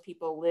fact that most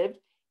people lived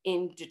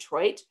in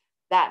Detroit,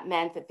 that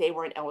meant that they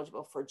weren't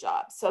eligible for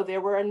jobs. So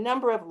there were a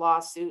number of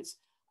lawsuits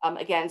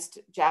against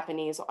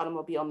Japanese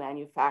automobile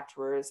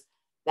manufacturers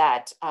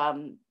that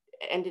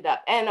ended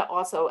up, and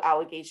also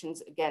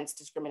allegations against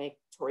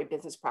discriminatory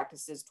business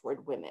practices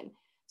toward women.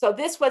 So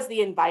this was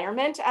the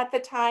environment at the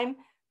time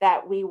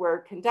that we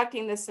were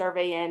conducting the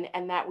survey in,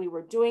 and that we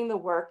were doing the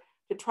work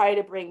to try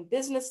to bring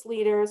business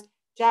leaders,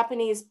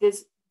 Japanese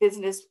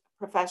business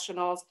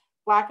professionals,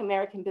 Black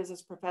American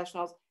business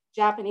professionals,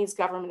 Japanese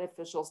government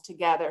officials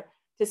together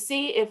to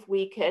see if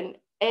we can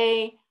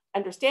A,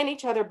 understand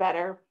each other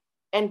better,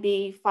 and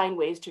B, find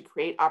ways to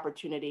create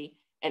opportunity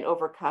and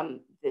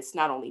overcome this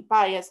not only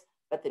bias,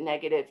 but the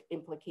negative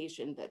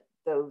implication that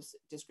those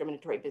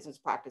discriminatory business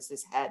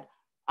practices had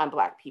on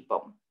Black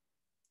people.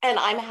 And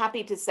I'm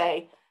happy to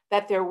say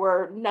that there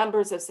were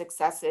numbers of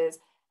successes,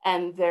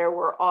 and there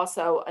were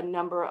also a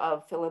number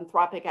of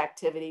philanthropic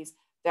activities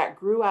that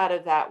grew out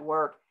of that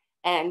work.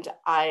 And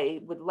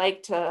I would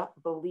like to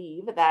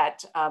believe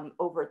that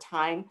over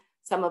time,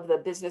 some of the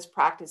business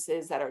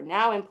practices that are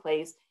now in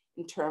place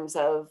in terms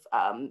of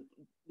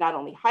not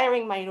only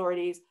hiring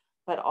minorities,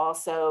 but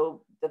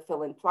also the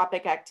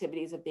philanthropic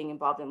activities of being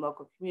involved in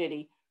local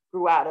community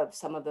grew out of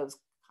some of those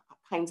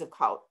kinds of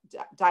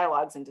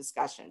dialogues and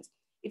discussions.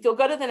 If you'll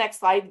go to the next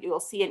slide, you'll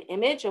see an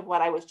image of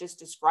what I was just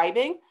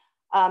describing.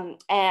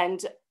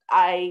 And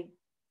I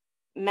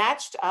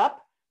matched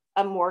up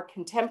a more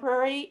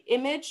contemporary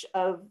image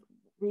of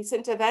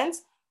recent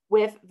events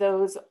with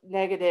those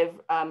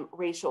negative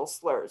racial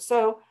slurs.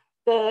 So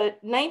the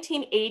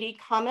 1980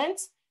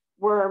 comments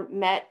were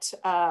met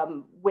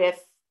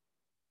with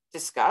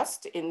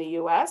disgust in the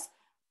US,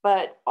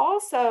 but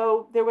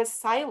also there was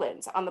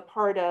silence on the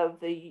part of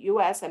the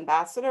US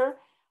ambassador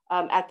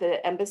at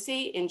the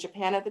embassy in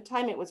Japan at the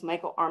time. It was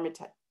Michael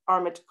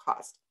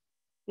Armitage-Cost.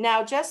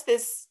 Now, just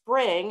this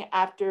spring,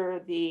 after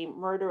the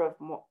murder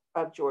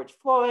of George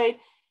Floyd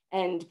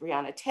and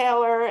Breonna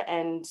Taylor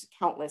and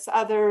countless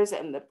others,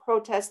 and the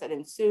protests that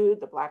ensued,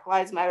 the Black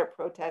Lives Matter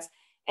protests,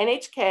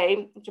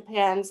 NHK,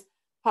 Japan's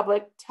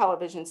public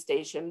television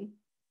station,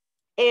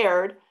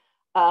 aired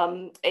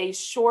a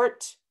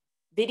short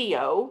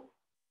video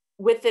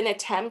with an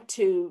attempt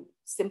to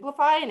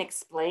simplify and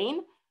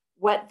explain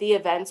what the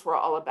events were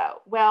all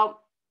about.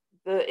 Well,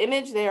 the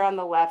image there on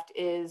the left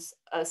is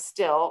a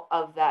still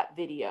of that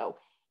video.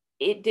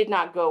 It did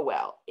not go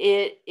well.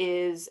 It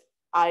is,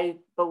 I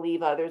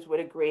believe others would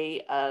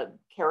agree, a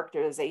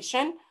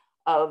characterization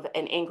of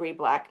an angry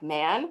Black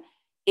man.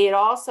 It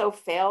also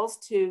fails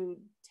to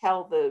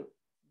tell the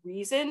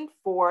reason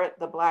for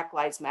the Black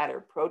Lives Matter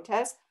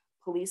protests,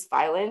 police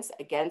violence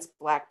against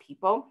Black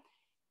people.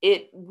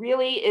 It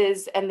really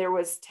is, and there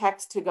was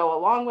text to go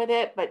along with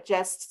it, but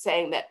just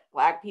saying that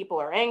Black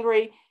people are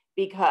angry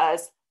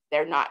because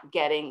they're not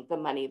getting the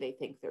money they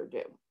think they're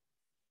due.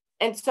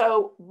 And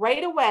so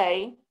right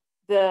away,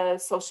 the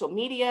social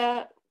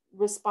media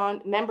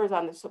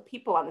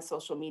people on the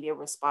social media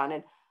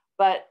responded,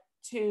 but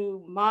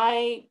to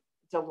my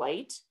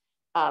delight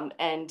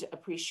and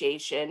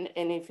appreciation,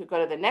 and if you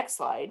go to the next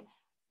slide,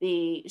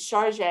 the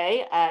charge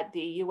at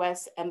the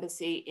U.S.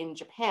 Embassy in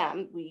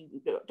Japan, we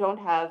don't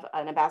have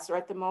an ambassador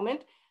at the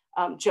moment,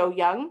 Joe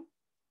Young,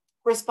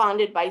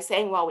 responded by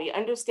saying, while we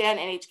understand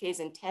NHK's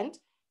intent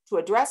to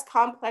address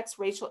complex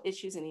racial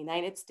issues in the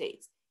United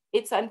States,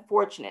 it's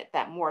unfortunate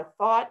that more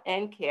thought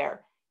and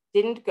care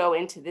didn't go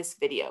into this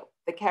video.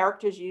 The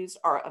characters used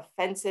are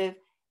offensive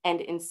and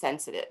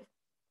insensitive.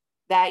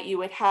 That you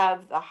would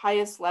have the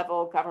highest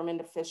level government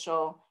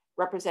official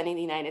representing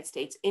the United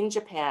States in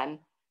Japan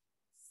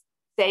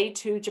say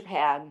to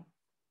Japan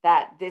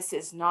that this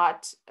is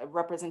not a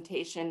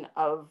representation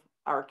of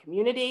our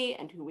community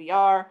and who we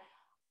are.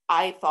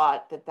 I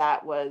thought that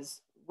that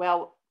was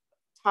well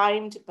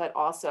timed, but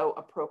also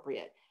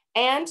appropriate.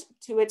 And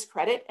to its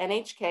credit,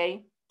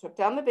 NHK took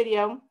down the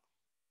video,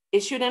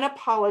 issued an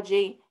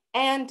apology,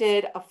 and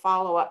did a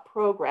follow-up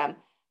program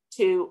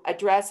to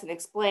address and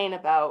explain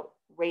about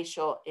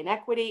racial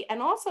inequity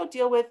and also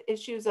deal with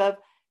issues of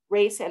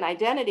race and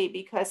identity,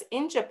 because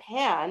in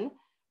Japan,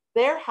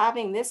 they're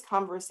having this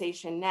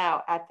conversation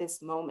now at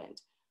this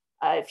moment.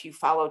 If you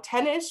follow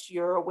tennis,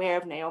 you're aware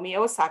of Naomi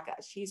Osaka.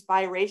 She's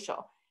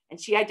biracial and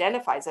she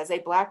identifies as a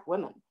Black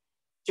woman.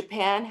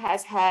 Japan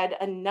has had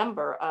a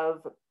number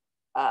of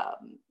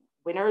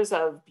winners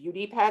of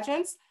beauty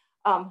pageants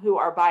who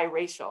are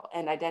biracial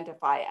and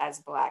identify as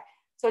Black.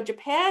 So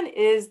Japan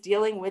is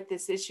dealing with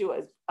this issue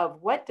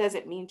of what does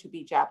it mean to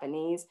be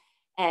Japanese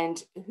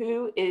and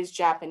who is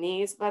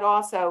Japanese, but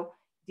also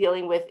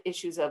dealing with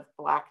issues of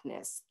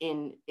Blackness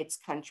in its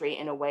country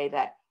in a way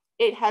that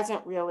it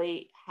hasn't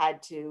really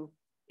had to,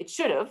 it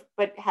should have,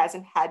 but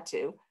hasn't had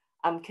to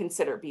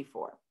consider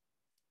before.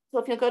 So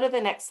if you'll go to the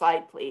next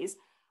slide, please,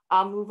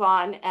 I'll move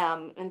on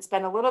and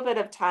spend a little bit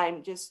of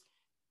time just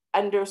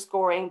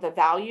underscoring the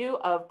value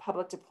of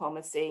public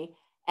diplomacy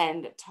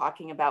and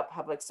talking about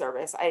public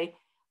service. I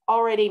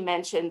already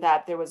mentioned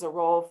that there was a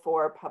role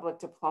for public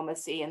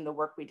diplomacy in the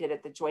work we did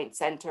at the Joint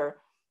Center.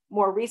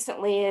 More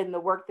recently, in the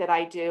work that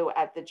I do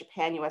at the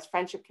Japan-U.S.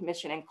 Friendship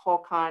Commission and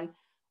Colcon,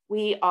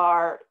 we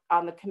are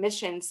on the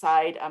commission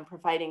side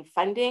providing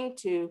funding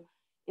to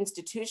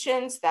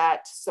institutions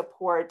that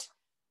support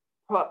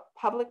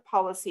public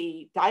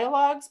policy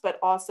dialogues, but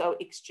also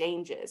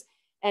exchanges.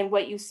 And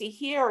what you see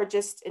here are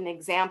just an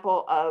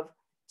example of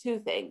two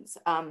things.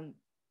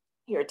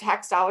 Here are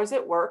tax dollars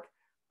at work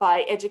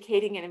by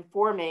educating and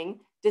informing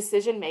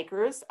decision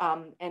makers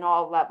in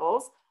all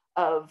levels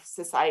of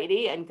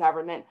society and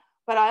government.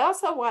 But I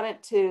also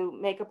wanted to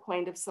make a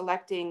point of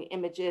selecting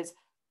images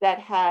that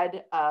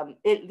had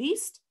at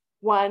least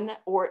one,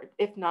 or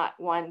if not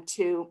one,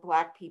 two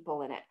Black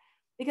people in it,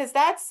 because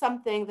that's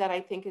something that I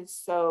think is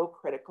so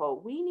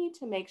critical. We need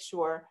to make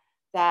sure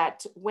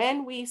that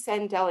when we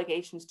send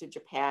delegations to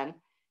Japan,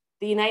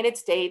 the United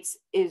States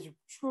is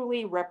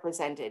truly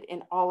represented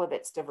in all of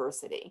its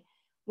diversity.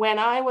 When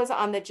I was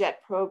on the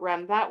JET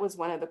program, that was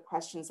one of the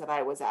questions that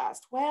I was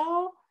asked.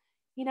 Well,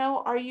 you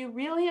know, are you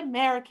really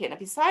American?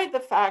 Beside the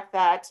fact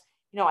that,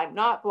 you know, I'm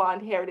not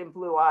blonde-haired and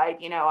blue-eyed,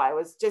 you know, I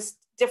was just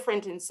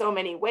different in so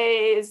many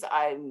ways.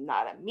 I'm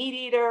not a meat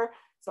eater.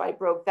 So I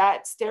broke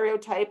that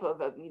stereotype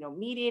of a, you know,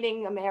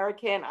 meat-eating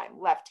American. I'm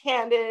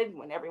left-handed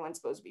when everyone's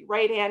supposed to be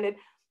right-handed.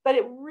 But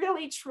it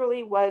really,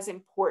 truly was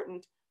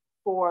important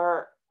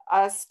for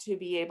us to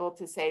be able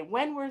to say,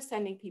 when we're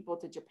sending people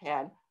to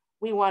Japan,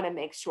 we want to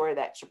make sure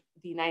that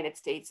the United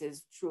States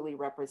is truly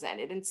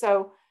represented. And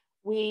so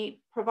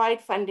we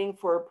provide funding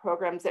for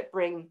programs that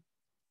bring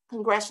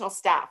congressional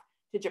staff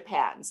to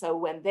Japan. So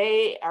when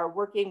they are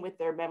working with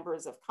their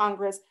members of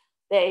Congress,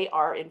 they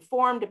are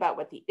informed about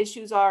what the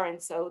issues are.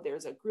 And so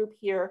there's a group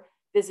here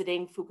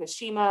visiting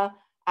Fukushima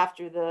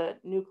after the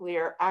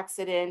nuclear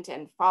accident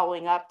and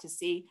following up to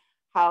see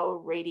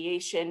how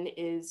radiation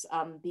is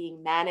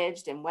being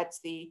managed and what's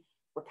the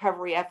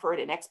recovery effort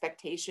and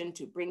expectation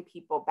to bring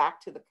people back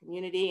to the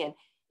community, and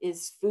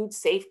is food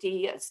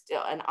safety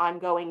still an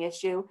ongoing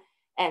issue.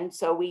 And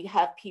so we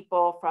have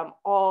people from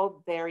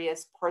all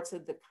various parts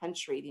of the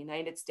country, the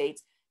United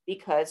States,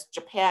 because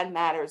Japan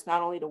matters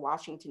not only to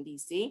Washington,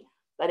 D.C.,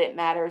 but it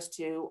matters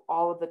to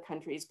all of the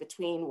countries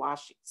between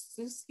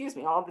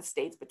all of the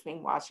states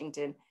between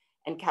Washington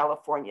and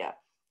California.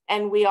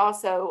 And we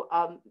also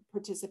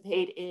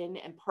participate in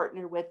and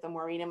partner with the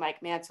Maureen and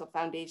Mike Mansfield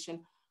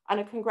Foundation on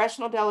a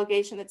congressional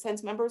delegation that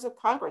sends members of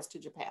Congress to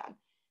Japan.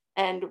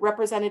 And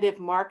Representative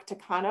Mark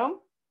Takano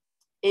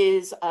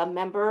is a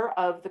member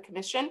of the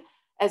commission,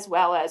 as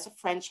well as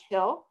French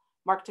Hill.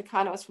 Mark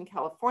Takano is from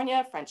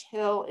California. French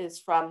Hill is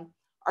from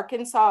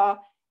Arkansas.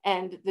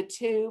 And the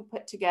two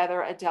put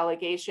together a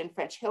delegation.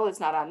 French Hill is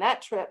not on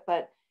that trip,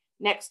 but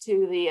next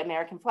to the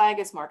American flag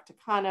is Mark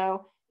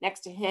Takano.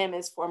 Next to him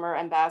is former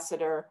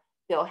Ambassador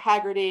Bill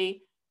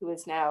Hagerty, who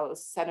is now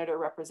Senator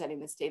representing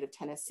the state of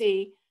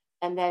Tennessee.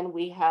 And then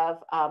we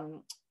have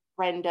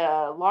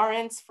Brenda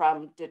Lawrence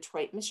from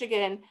Detroit,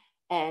 Michigan,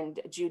 and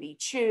Judy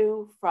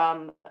Chu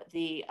from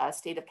the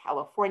state of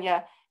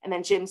California, and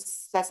then Jim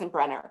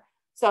Sessenbrenner.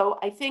 So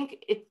I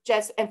think it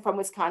just, and from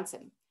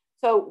Wisconsin.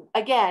 So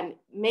again,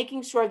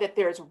 making sure that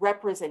there's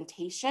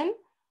representation,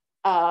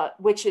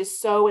 which is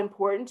so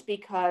important,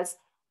 because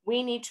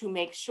we need to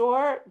make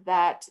sure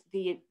that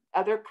the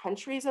other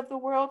countries of the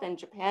world, and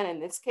Japan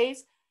in this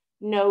case,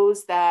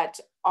 knows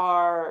that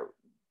our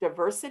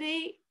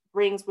diversity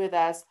brings with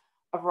us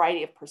a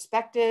variety of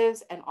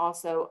perspectives and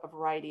also a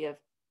variety of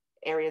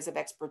areas of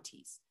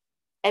expertise.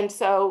 And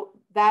so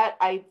that,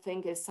 I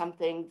think, is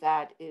something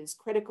that is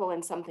critical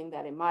and something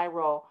that in my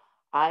role,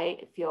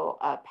 I feel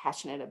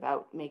passionate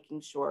about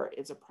making sure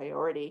is a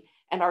priority,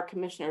 and our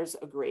commissioners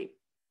agree.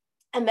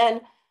 And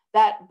then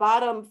that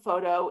bottom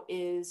photo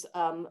is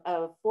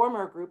a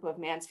former group of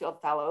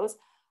Mansfield Fellows.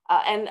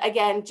 And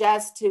again,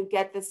 just to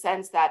get the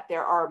sense that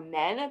there are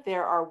men,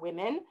 there are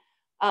women,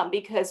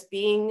 because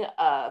being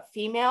a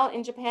female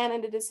in Japan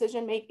in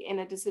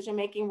a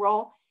decision-making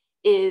role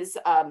is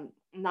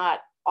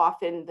not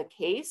often the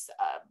case.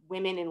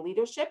 Women in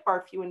leadership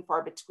are few and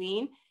far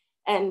between.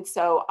 And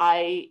so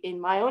I,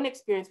 in my own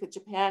experience with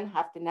Japan,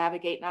 have to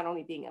navigate not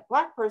only being a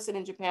Black person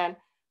in Japan,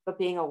 but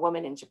being a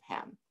woman in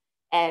Japan.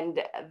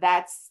 And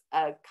that's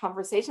a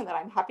conversation that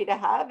I'm happy to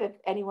have if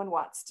anyone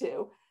wants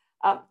to.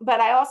 But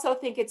I also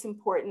think it's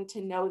important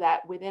to know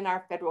that within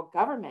our federal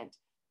government,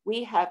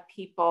 we have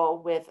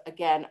people with,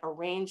 again, a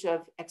range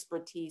of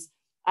expertise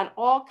on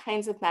all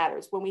kinds of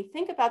matters. When we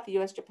think about the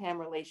U.S. Japan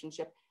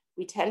relationship,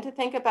 We tend to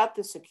think about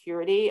the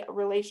security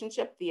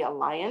relationship, the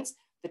alliance,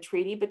 the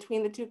treaty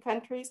between the two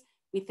countries.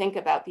 We think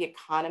about the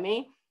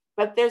economy,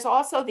 but there's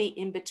also the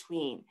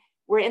in-between.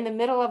 We're in the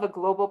middle of a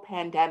global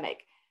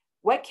pandemic.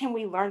 What can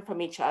we learn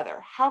from each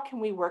other? How can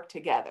we work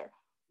together?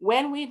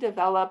 When we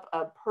develop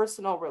a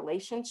personal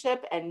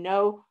relationship and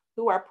know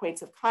who our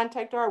points of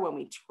contact are, when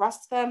we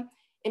trust them,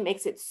 it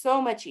makes it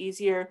so much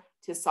easier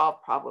to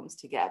solve problems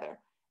together.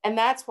 And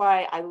that's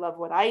why I love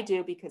what I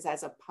do, because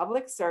as a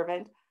public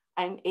servant,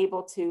 I'm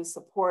able to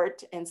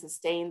support and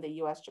sustain the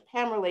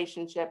U.S.-Japan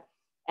relationship,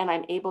 and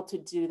I'm able to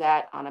do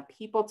that on a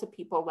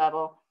people-to-people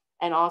level,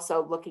 and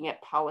also looking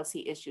at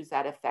policy issues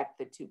that affect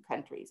the two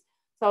countries.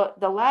 So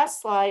the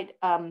last slide,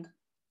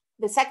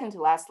 the second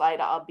to last slide,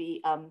 I'll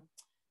be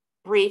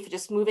brief,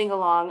 just moving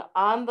along.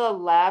 On the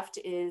left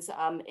is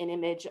an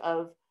image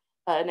of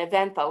an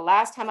event. The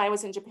last time I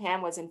was in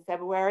Japan was in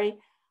February,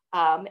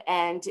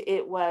 and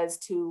it was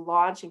to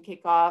launch and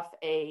kick off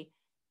a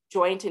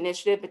joint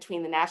initiative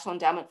between the National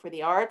Endowment for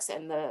the Arts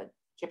and the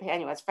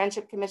Japan-U.S.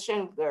 Friendship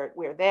Commission.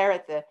 We're there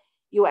at the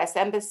U.S.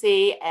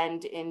 Embassy,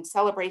 and in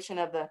celebration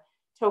of the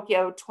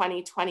Tokyo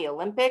 2020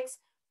 Olympics,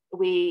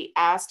 we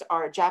asked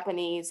our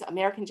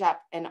American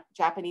and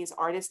Japanese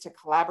artists to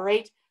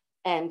collaborate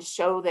and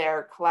show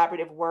their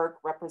collaborative work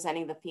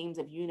representing the themes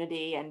of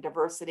unity and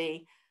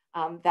diversity.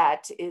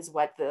 That is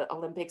what the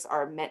Olympics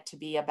are meant to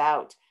be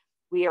about.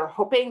 We are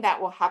hoping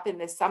that will happen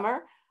this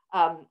summer,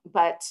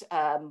 but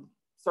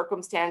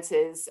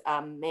circumstances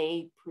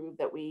may prove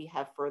that we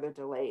have further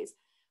delays.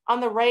 On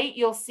the right,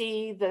 you'll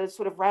see the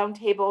sort of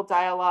roundtable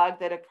dialogue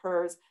that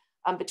occurs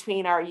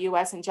between our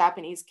US and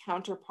Japanese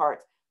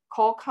counterparts.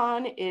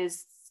 COLCON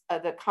is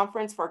the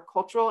Conference for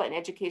Cultural and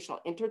Educational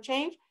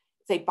Interchange.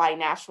 It's a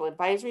binational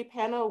advisory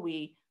panel.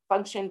 We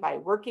function by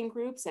working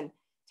groups and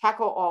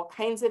tackle all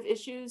kinds of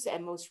issues.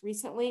 And most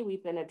recently,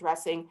 we've been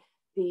addressing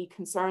the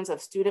concerns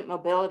of student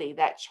mobility.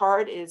 That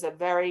chart is a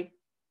very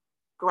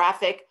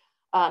graphic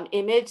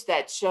image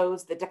that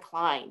shows the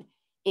decline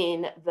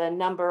in the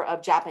number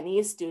of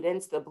Japanese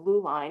students, the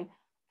blue line,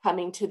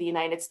 coming to the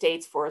United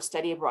States for a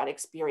study abroad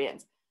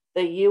experience.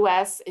 The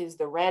US is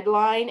the red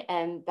line,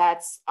 and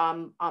that's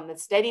on the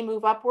steady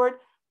move upward,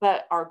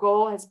 but our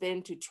goal has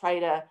been to try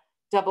to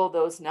double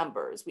those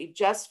numbers. We've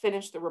just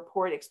finished the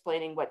report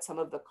explaining what some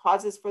of the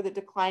causes for the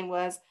decline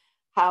was,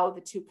 how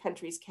the two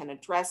countries can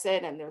address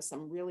it, and there's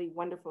some really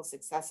wonderful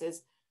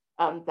successes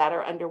that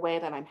are underway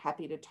that I'm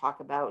happy to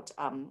talk about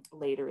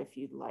later if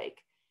you'd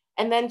like.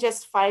 And then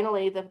just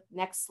finally, the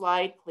next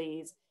slide,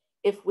 please.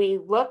 If we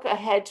look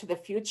ahead to the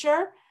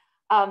future,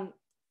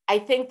 I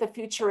think the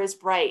future is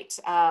bright.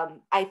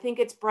 I think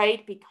it's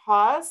bright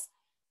because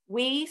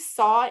we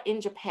saw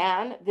in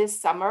Japan this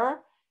summer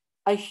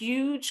a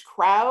huge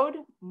crowd,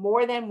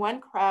 more than one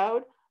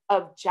crowd,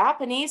 of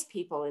Japanese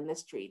people in the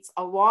streets,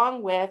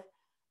 along with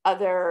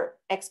other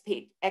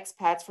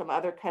expats from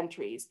other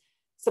countries,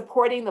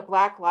 supporting the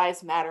Black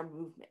Lives Matter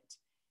movement.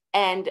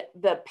 And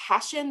the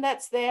passion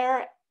that's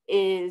there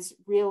is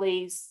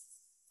really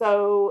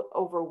so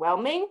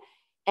overwhelming.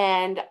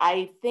 And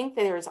I think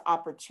that there's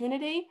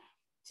opportunity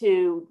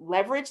to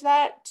leverage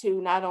that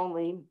to not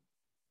only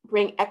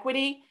bring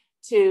equity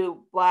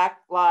to Black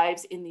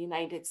lives in the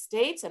United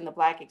States and the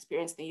Black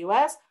experience in the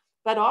US,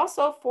 but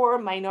also for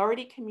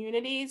minority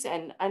communities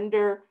and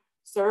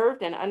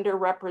underserved and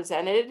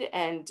underrepresented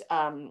and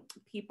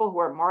people who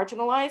are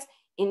marginalized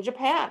in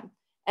Japan.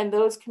 And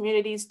those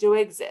communities do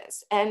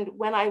exist. And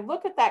when I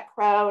look at that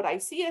crowd, I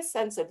see a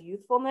sense of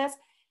youthfulness.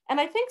 And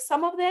I think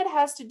some of that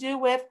has to do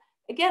with,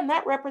 again,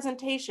 that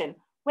representation.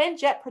 When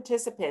JET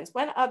participants,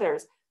 when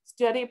others,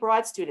 study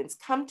abroad students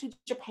come to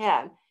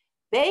Japan,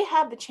 they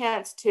have the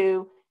chance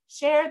to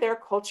share their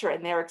culture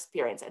and their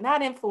experience. And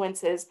that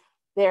influences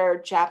their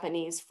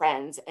Japanese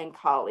friends and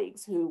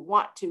colleagues who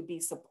want to be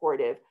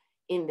supportive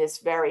in this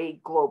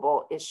very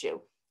global issue.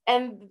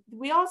 And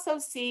we also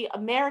see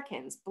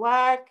Americans,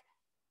 Black,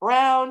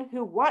 Brown,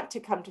 who want to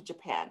come to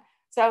Japan.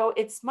 So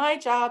it's my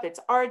job, it's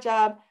our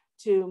job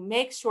to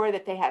make sure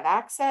that they have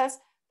access,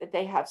 that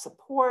they have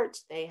support,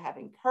 they have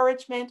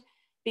encouragement,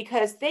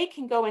 because they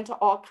can go into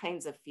all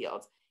kinds of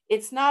fields.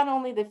 It's not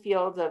only the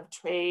field of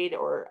trade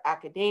or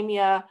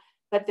academia,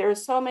 but there are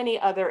so many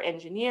other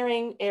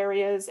engineering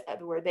areas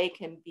where they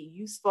can be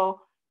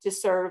useful to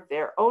serve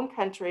their own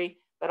country,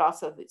 but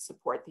also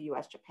support the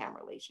U.S.-Japan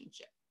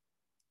relationship.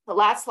 The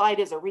last slide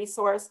is a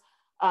resource.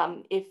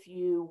 If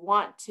you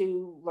want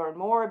to learn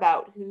more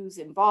about who's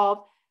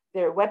involved,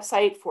 their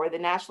website for the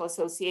National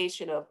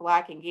Association of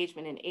Black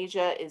Engagement in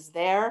Asia is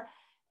there.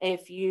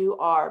 If you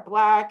are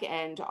Black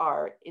and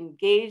are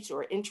engaged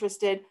or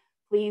interested,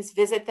 please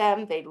visit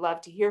them. They'd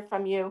love to hear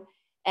from you.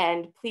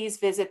 And please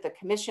visit the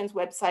Commission's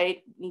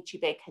website,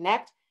 Nichibei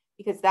Connect,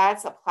 because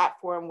that's a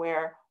platform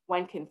where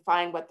one can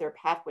find what their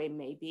pathway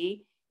may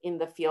be in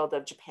the field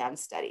of Japan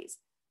studies.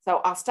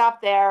 So I'll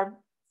stop there.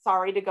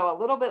 Sorry to go a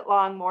little bit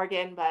long,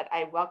 Morgan, but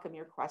I welcome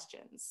your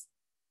questions.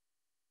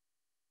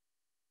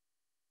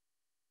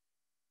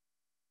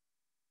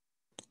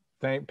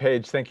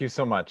 Paige, thank you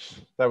so much.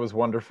 That was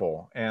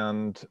wonderful.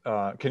 And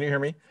can you hear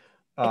me?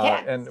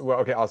 And well,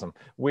 okay, awesome.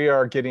 We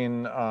are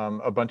getting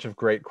a bunch of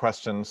great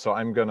questions, so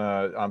I'm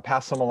gonna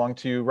pass them along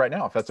to you right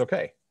now, if that's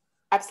okay.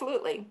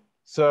 Absolutely.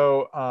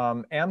 So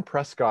Ann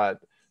Prescott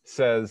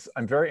says,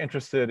 I'm very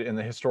interested in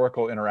the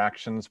historical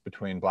interactions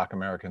between Black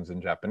Americans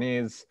and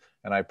Japanese,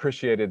 and I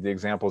appreciated the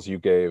examples you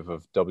gave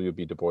of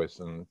W.B. Du Bois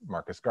and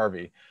Marcus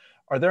Garvey.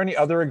 Are there any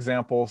other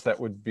examples that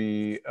would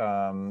be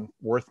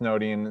worth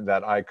noting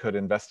that I could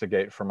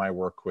investigate for my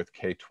work with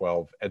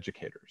K-12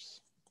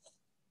 educators?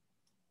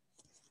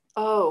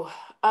 Oh,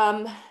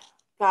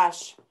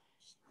 gosh,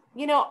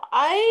 you know,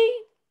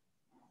 a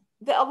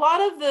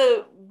lot of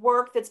the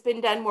work that's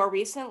been done more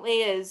recently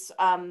is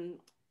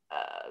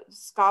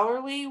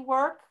scholarly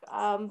work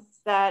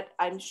that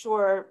I'm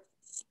sure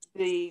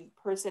the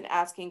person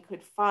asking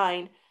could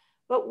find.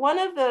 But one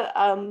of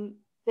the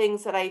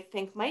things that I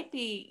think might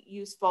be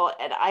useful,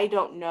 and I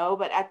don't know,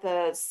 but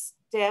at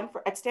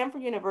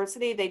Stanford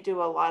University, they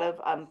do a lot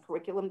of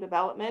curriculum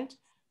development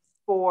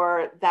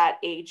for that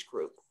age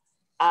group.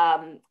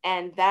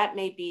 And that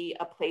may be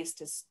a place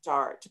to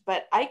start,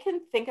 but I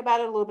can think about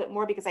it a little bit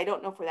more because I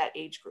don't know for that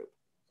age group.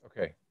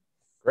 Okay,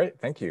 great,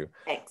 thank you.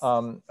 Thanks.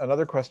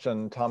 Another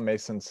question, Tom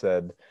Mason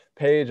said,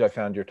 Paige, I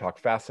found your talk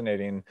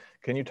fascinating.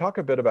 Can you talk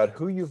a bit about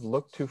who you've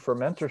looked to for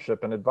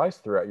mentorship and advice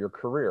throughout your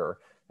career?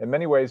 In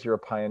many ways, you're a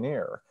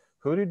pioneer.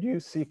 Who did you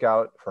seek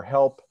out for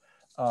help,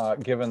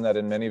 given that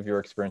in many of your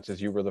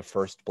experiences, you were the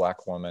first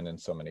Black woman in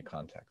so many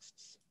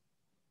contexts?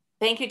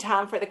 Thank you,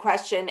 Tom, for the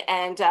question.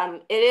 And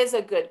it is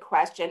a good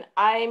question.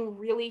 I'm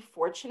really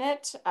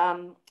fortunate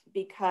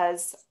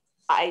because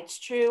it's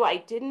true, I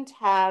didn't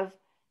have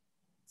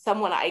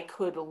someone I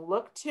could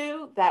look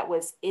to that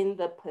was in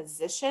the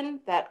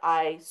position that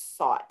I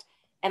sought.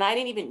 And I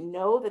didn't even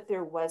know that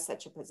there was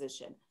such a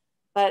position.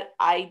 But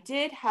I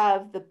did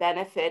have the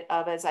benefit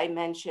of, as I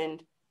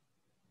mentioned,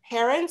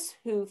 parents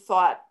who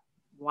thought,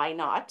 why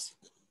not?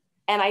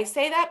 And I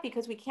say that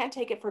because we can't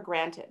take it for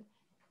granted.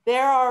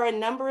 There are a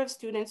number of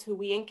students who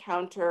we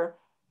encounter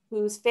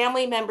whose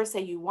family members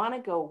say, you want to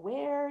go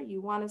where?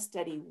 You want to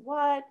study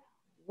what?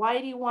 Why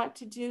do you want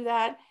to do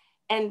that?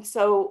 And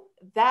so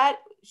that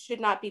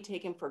should not be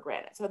taken for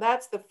granted. So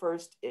that's the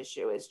first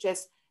issue, is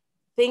just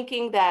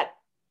thinking that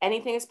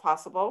anything is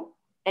possible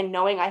and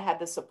knowing I had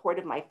the support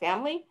of my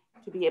family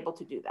to be able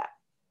to do that.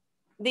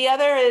 The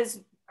other is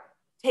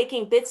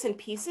taking bits and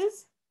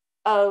pieces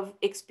of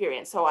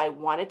experience. So I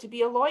wanted to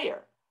be a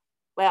lawyer.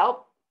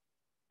 Well,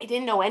 I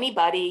didn't know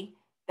anybody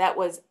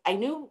I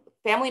knew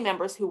family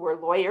members who were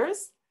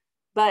lawyers,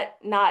 but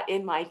not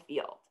in my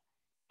field.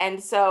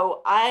 And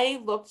so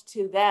I looked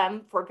to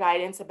them for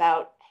guidance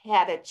about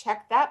how to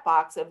check that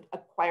box of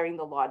acquiring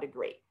the law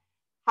degree,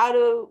 how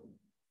to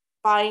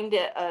find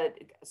a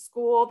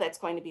school that's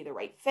going to be the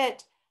right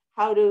fit,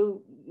 how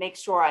to make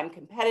sure I'm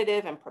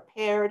competitive and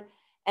prepared.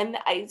 And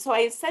so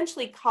I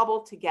essentially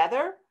cobbled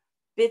together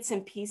bits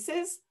and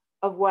pieces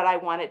of what I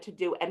wanted to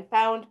do and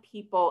found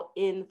people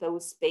in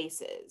those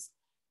spaces.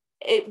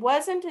 It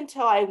wasn't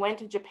until I went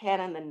to Japan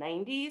in the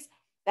 90s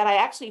that I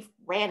actually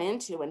ran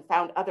into and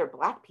found other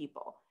Black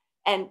people.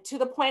 And to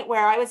the point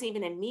where I was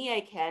even in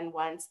Miyake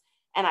once,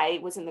 and I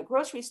was in the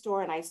grocery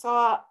store and I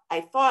thought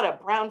a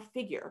brown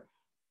figure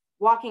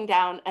walking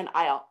down an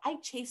aisle. I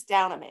chased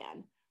down a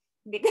man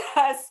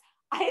because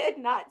I had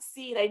not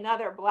seen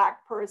another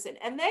Black person.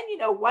 And then,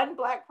 one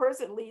Black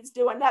person leads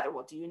to another.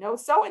 Well, do you know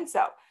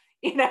so-and-so?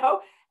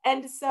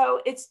 And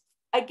so it's,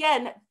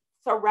 again,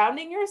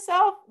 surrounding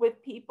yourself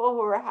with people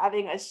who are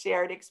having a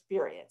shared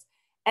experience.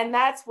 And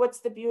that's what's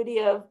the beauty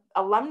of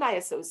alumni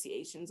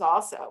associations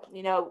also.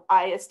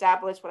 I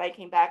established when I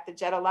came back, the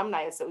JET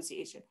Alumni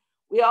Association.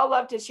 We all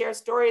love to share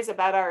stories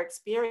about our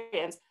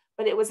experience,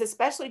 but it was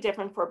especially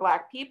different for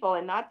Black people.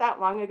 And not that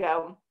long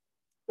ago,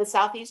 the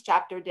Southeast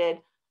chapter did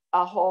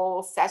a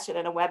whole session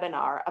and a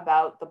webinar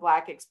about the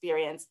Black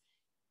experience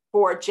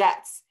for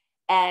JETs.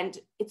 And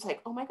it's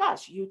like, oh my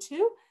gosh, you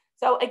too?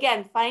 So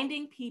again,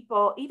 finding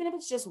people, even if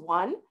it's just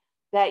one,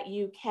 that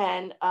you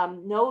can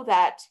know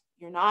that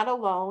you're not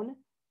alone,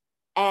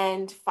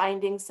 and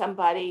finding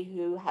somebody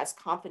who has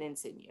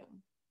confidence in you.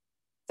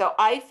 So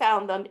I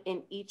found them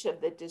in each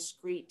of the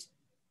discrete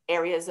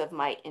areas of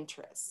my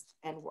interest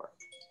and work.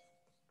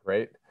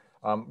 Great.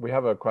 We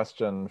have a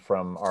question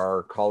from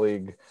our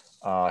colleague,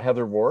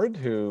 Heather Ward,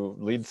 who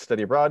leads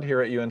Study Abroad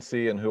here at UNC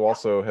and who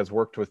also has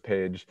worked with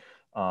Paige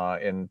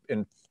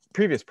in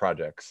previous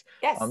projects.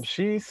 Yes.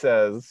 She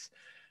says,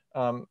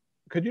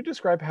 could you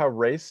describe how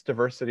race,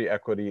 diversity,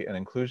 equity, and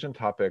inclusion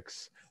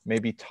topics may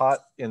be taught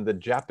in the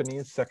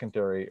Japanese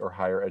secondary or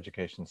higher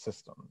education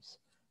systems?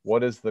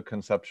 What is the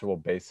conceptual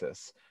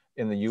basis?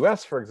 In the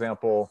US, for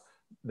example,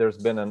 there's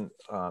been an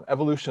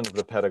evolution of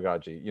the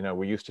pedagogy.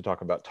 We used to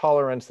talk about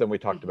tolerance, then we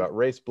talked about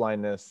race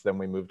blindness, then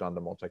we moved on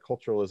to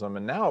multiculturalism,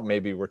 and now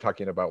maybe we're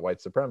talking about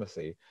white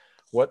supremacy.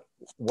 What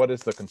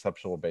is the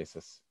conceptual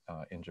basis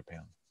in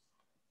Japan?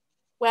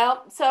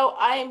 Well, so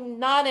I'm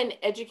not an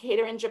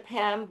educator in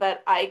Japan,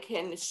 but I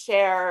can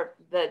share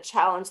the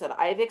challenge that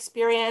I've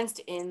experienced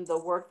in the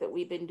work that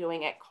we've been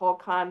doing at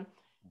Colcom.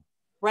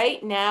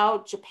 Right now,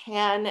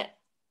 Japan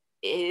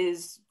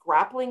is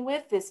grappling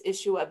with this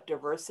issue of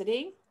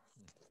diversity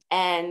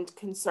and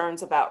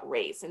concerns about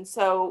race. And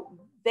so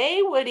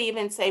they would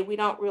even say, we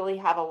don't really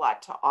have a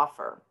lot to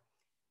offer.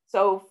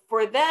 So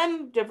for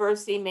them,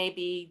 diversity may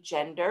be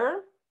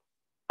gender.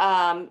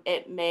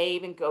 It may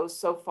even go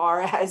so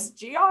far as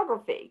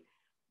geography.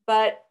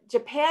 But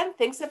Japan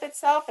thinks of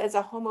itself as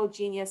a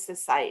homogeneous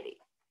society.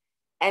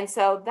 And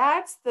so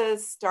that's the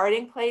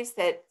starting place,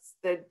 that's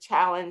the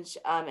challenge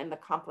and the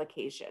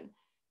complication.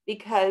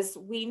 Because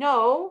we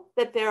know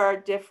that there are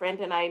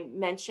different, and I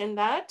mentioned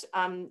that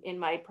in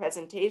my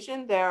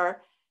presentation, there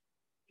are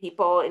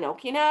people in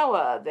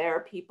Okinawa, there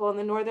are people in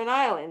the Northern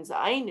Islands,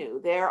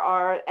 Ainu, there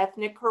are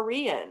ethnic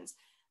Koreans,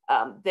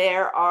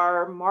 there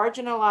are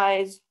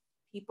marginalized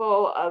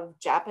people of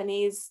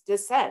Japanese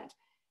descent.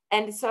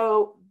 And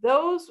so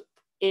those,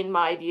 in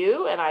my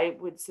view, and I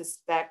would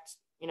suspect,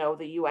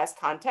 the U.S.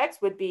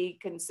 context would be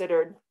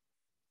considered,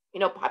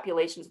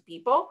 populations of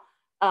people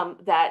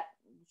that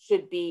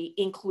should be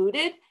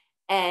included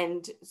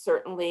and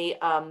certainly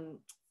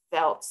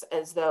felt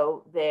as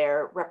though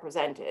they're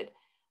represented,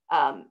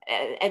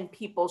 and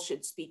people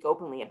should speak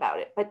openly about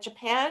it. But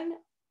Japan,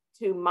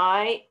 to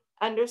my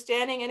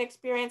understanding and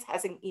experience,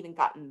 hasn't even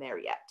gotten there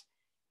yet.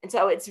 And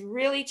so it's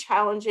really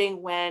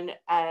challenging when,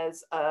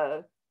 as a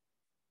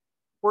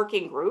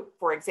working group,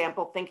 for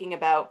example, thinking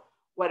about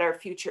what are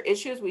future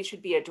issues we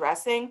should be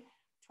addressing,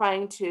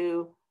 trying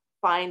to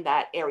find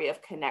that area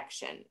of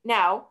connection.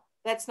 Now,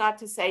 that's not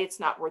to say it's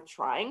not worth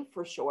trying,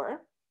 for sure.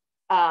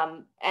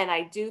 And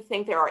I do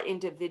think there are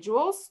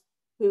individuals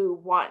who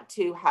want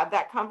to have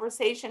that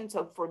conversation.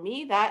 So for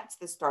me, that's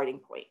the starting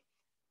point.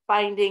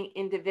 Finding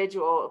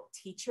individual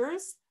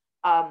teachers,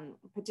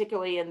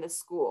 particularly in the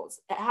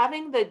schools.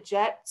 Having the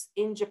JETs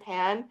in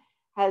Japan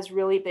has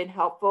really been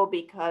helpful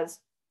because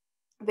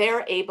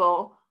they're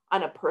able,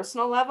 on a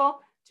personal level,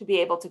 to be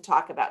able to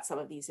talk about some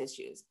of these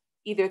issues,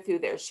 either through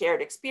their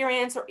shared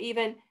experience or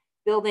even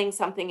building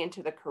something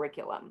into the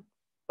curriculum.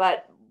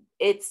 But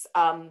it's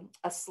a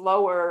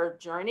slower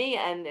journey,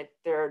 and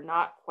they're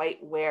not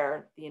quite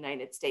where the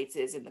United States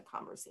is in the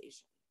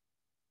conversation.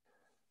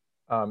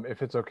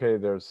 If it's okay,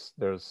 there's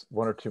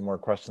one or two more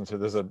questions here.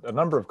 There's a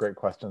number of great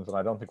questions, and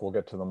I don't think we'll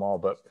get to them all,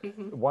 but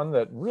one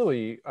that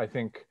really, I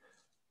think,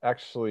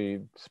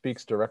 actually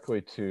speaks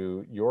directly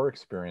to your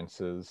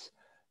experiences.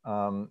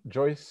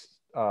 Joyce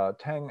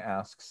Tang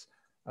asks,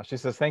 she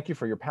says, thank you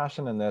for your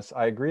passion in this.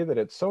 I agree that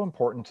it's so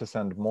important to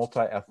send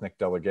multi-ethnic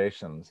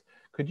delegations.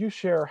 Could you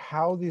share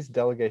how these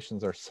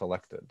delegations are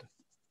selected?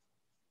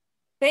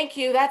 Thank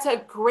you. That's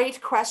a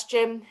great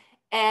question.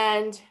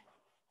 And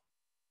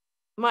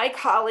my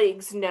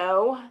colleagues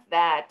know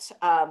that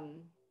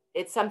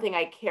it's something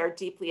I care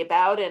deeply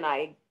about, and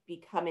I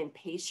become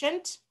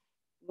impatient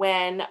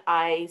when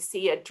I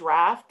see a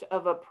draft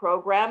of a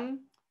program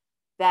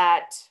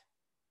that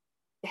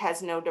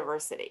has no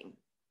diversity.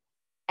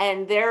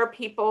 And there are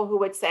people who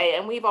would say,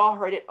 and we've all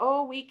heard it,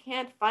 oh, we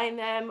can't find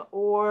them,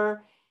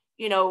 or,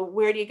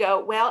 where do you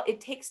go? Well,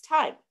 it takes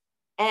time,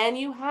 and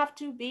you have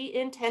to be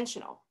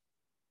intentional.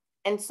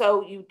 And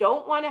so you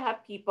don't want to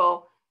have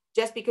people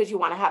just because you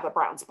want to have a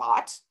brown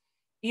spot.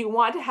 You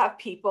want to have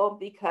people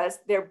because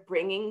they're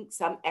bringing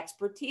some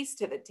expertise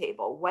to the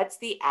table. What's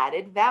the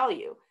added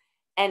value?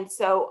 And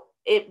so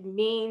it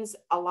means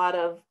a lot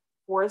of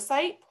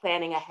foresight,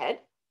 planning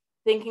ahead,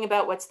 thinking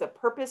about what's the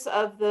purpose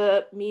of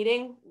the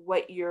meeting,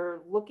 what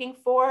you're looking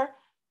for,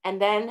 and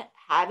then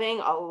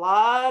having a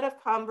lot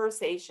of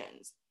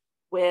conversations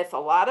with a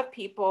lot of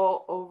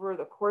people over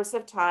the course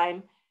of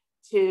time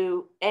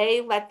to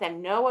let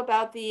them know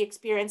about the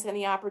experience and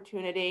the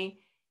opportunity.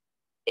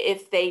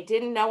 If they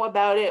didn't know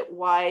about it,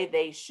 why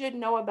they should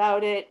know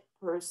about it,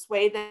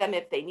 persuade them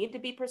if they need to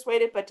be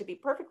persuaded. But to be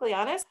perfectly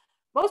honest,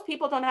 most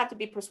people don't have to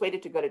be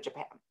persuaded to go to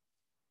Japan.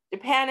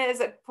 Japan is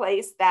a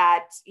place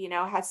that,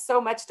 has so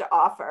much to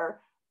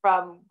offer,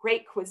 from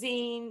great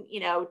cuisine,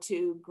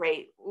 to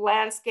great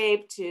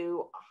landscape,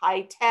 to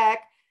high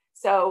tech.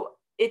 So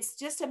it's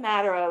just a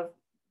matter of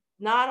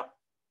not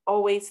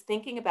always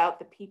thinking about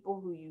the people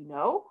who you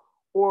know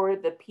or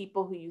the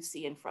people who you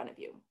see in front of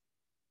you.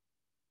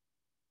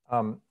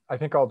 I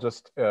think I'll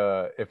just,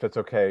 if it's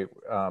okay,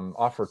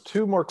 offer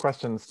two more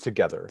questions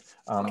together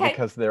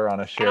because they're on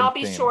a shared theme. And I'll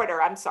be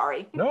shorter, I'm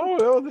sorry.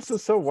 No, this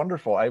is so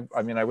wonderful.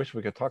 I mean, I wish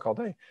we could talk all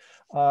day.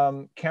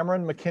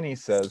 Cameron McKinney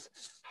says,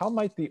 how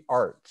might the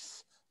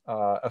arts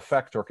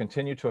affect or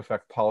continue to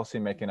affect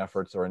policymaking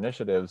efforts or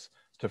initiatives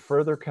to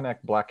further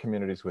connect Black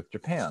communities with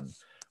Japan?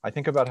 I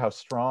think about how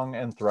strong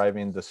and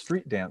thriving the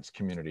street dance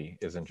community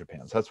is in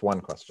Japan. So that's one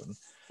question.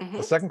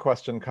 The second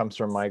question comes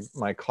from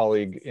my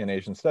colleague in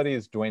Asian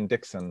Studies, Dwayne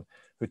Dixon,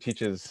 who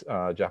teaches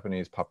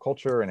Japanese pop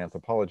culture and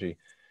anthropology.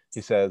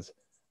 He says,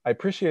 I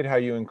appreciate how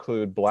you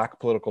include Black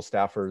political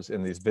staffers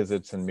in these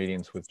visits and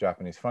meetings with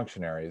Japanese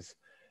functionaries.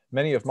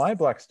 Many of my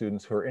Black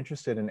students who are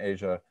interested in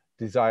Asia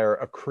desire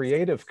a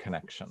creative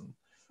connection.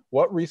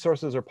 What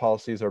resources or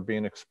policies are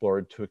being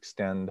explored to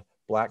extend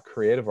Black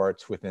creative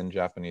arts within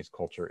Japanese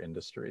culture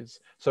industries?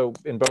 So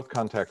in both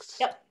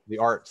contexts, the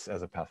arts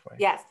as a pathway.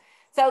 Yes,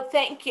 So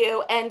thank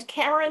you. And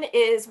Cameron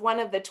is one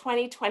of the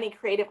 2020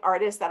 creative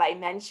artists that I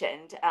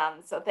mentioned.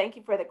 So thank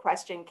you for the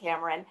question,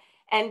 Cameron.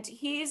 And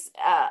he's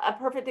a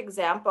perfect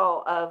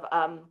example of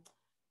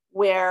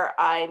where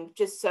I'm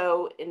just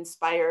so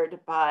inspired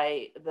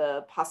by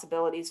the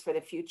possibilities for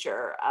the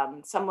future.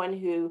 Someone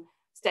who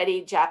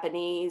studied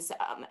Japanese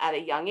at a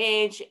young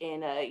age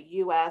in a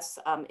U.S.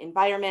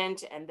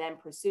 Environment, and then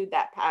pursued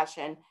that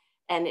passion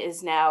and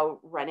is now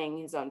running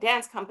his own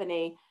dance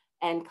company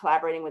and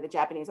collaborating with a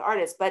Japanese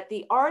artist. But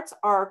the arts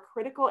are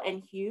critical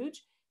and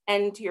huge.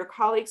 And to your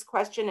colleague's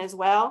question as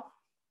well,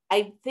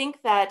 I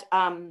think that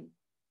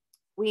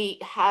we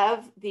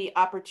have the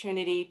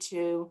opportunity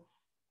to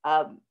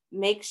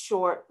make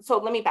sure, so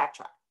let me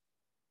backtrack.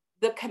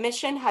 The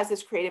commission has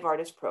this creative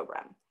artist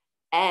program,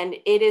 and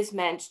it is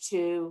meant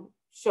to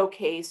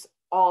showcase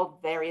all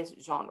various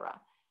genres.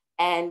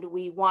 And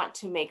we want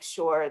to make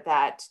sure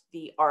that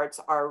the arts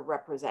are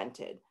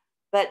represented.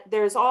 But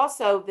there's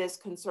also this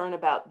concern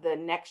about the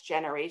next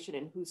generation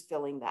and who's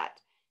filling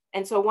that.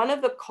 And so one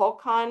of the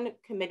CULCON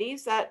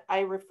committees that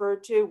I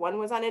referred to, one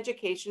was on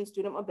education,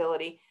 student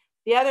mobility,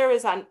 the other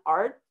is on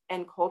art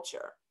and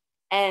culture.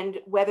 And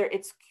whether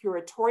it's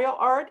curatorial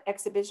art,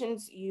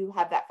 exhibitions, you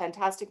have that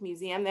fantastic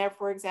museum there,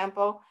 for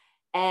example.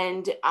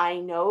 And I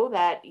know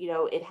that, you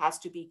know, it has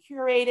to be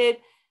curated,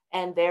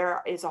 and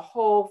there is a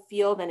whole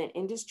field and an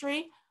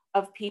industry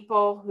of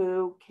people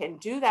who can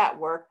do that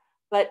work.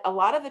 But a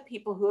lot of the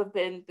people who have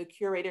been the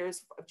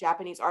curators of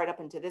Japanese art up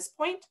until this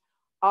point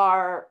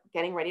are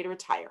getting ready to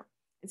retire.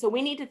 And so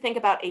we need to think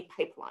about a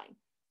pipeline.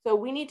 So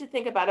we need to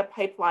think about a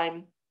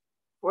pipeline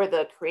for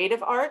the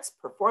creative arts,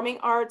 performing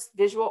arts,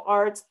 visual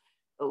arts,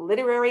 the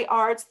literary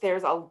arts.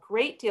 There's a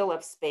great deal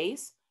of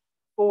space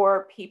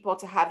for people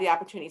to have the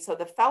opportunity. So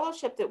the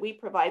fellowship that we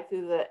provide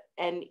through the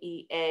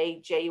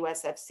NEA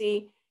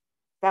JUSFC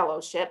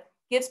fellowship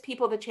gives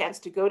people the chance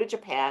to go to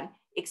Japan,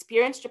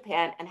 experience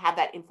Japan, and have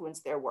that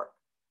influence their work.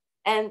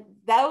 And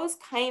those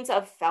kinds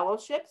of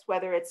fellowships,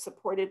 whether it's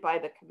supported by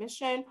the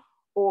Commission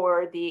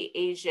or the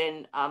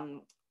Asian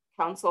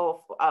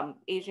Council,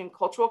 Asian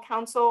Cultural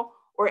Council,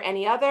 or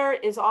any other,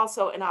 is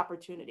also an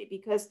opportunity,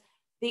 because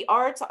the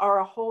arts are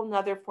a whole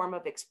nother form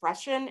of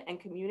expression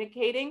and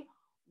communicating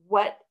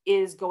what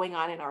is going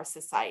on in our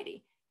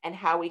society and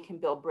how we can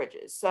build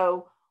bridges.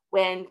 So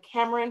when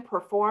Cameron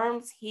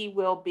performs, he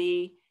will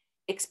be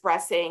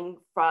expressing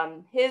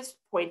from his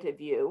point of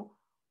view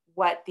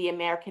what the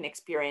American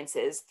experience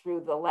is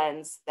through the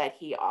lens that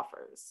he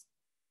offers.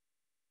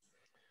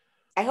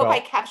 I hope I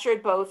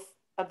captured both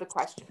of the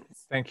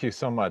questions. Thank you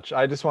so much.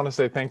 I just want to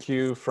say thank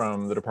you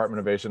from the Department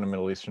of Asian and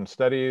Middle Eastern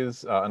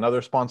Studies.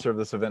 Another sponsor of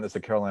this event is the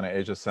Carolina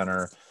Asia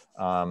Center.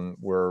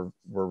 We're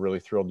really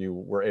thrilled you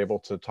were able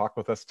to talk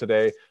with us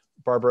today.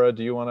 Barbara,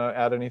 do you want to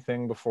add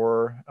anything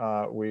before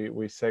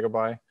we say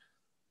goodbye?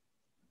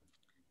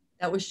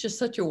 That was just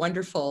such a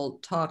wonderful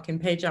talk.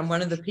 And Paige, I'm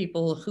one of the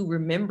people who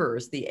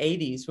remembers the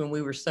 80s when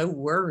we were so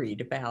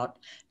worried about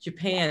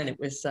Japan. It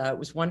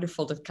was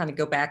wonderful to kind of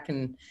go back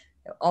and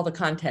all the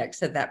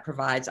context that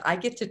provides. I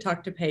get to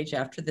talk to Paige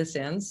after this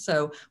ends.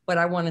 So what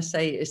I want to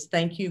say is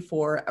thank you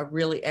for a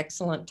really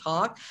excellent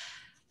talk.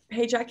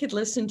 Paige, I could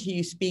listen to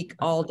you speak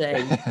all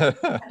day.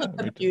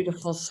 A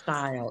beautiful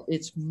style.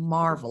 It's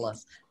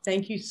marvelous.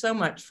 Thank you so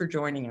much for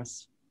joining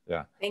us.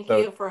 Yeah. Thank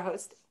you for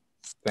hosting.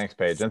 Thanks,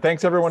 Paige. And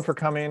thanks everyone for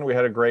coming. We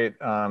had a great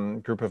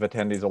group of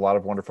attendees, a lot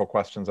of wonderful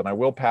questions, and I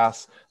will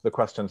pass the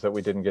questions that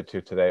we didn't get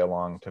to today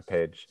along to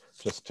Paige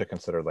just to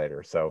consider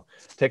later. So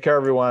take care,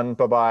 everyone.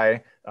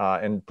 Bye-bye.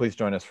 And please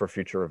join us for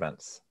future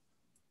events.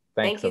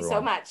 Thanks, Thank you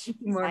everyone. so much.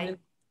 Bye.